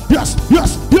 Receive it. Yes.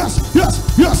 Yes. Yes.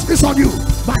 Yes. Yes. It's on you.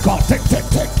 My God. Take it. Take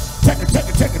it. Take it. Take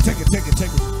it. Take it. Take it. Take it. Take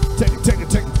it. Take it.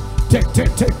 Take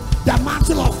it. Take the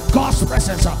mantle of God's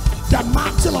presence, the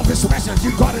mantle of His presence.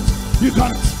 You got it. You got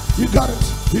it. You got it.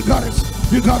 You got it.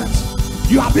 You got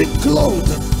it. You have been clothed.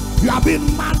 You have been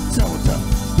mantled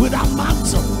with a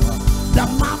mantle, the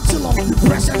mantle of the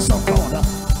presence of God.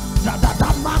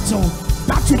 That mantle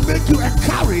that will make you a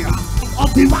carrier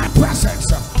of divine presence.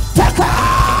 Take it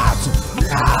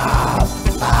now.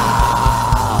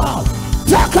 Now.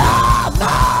 Take it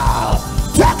now.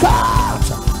 Take it.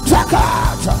 Take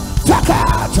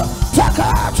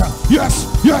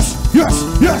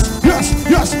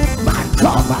yes. My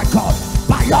God.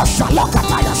 By your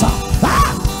shalokatayasa.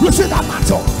 Receive that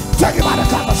mantle. Take it by the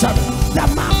count of 7. The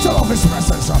mantle of his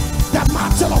presence. The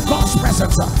mantle of God's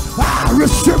presence.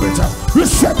 Receive it.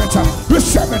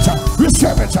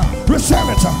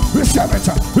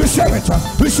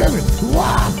 Receive it.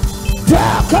 1.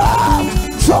 Take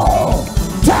it. 2.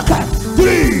 Take it.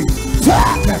 3.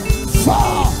 Take it.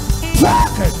 4.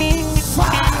 Take it. 5.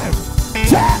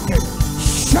 Take it.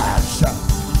 6.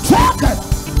 Take it.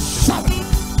 7.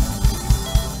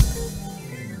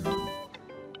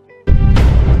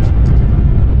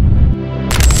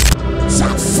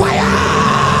 Shout fire!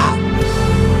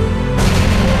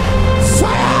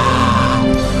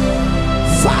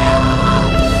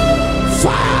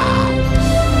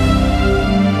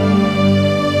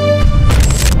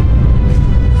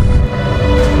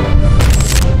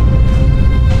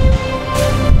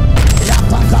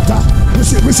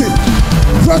 Receive.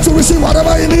 Pray to receive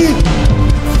whatever you need.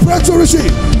 Pray to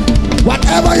receive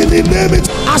whatever you need. Name it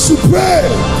as you pray.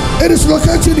 It is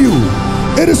locating you.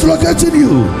 It is locating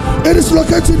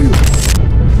you.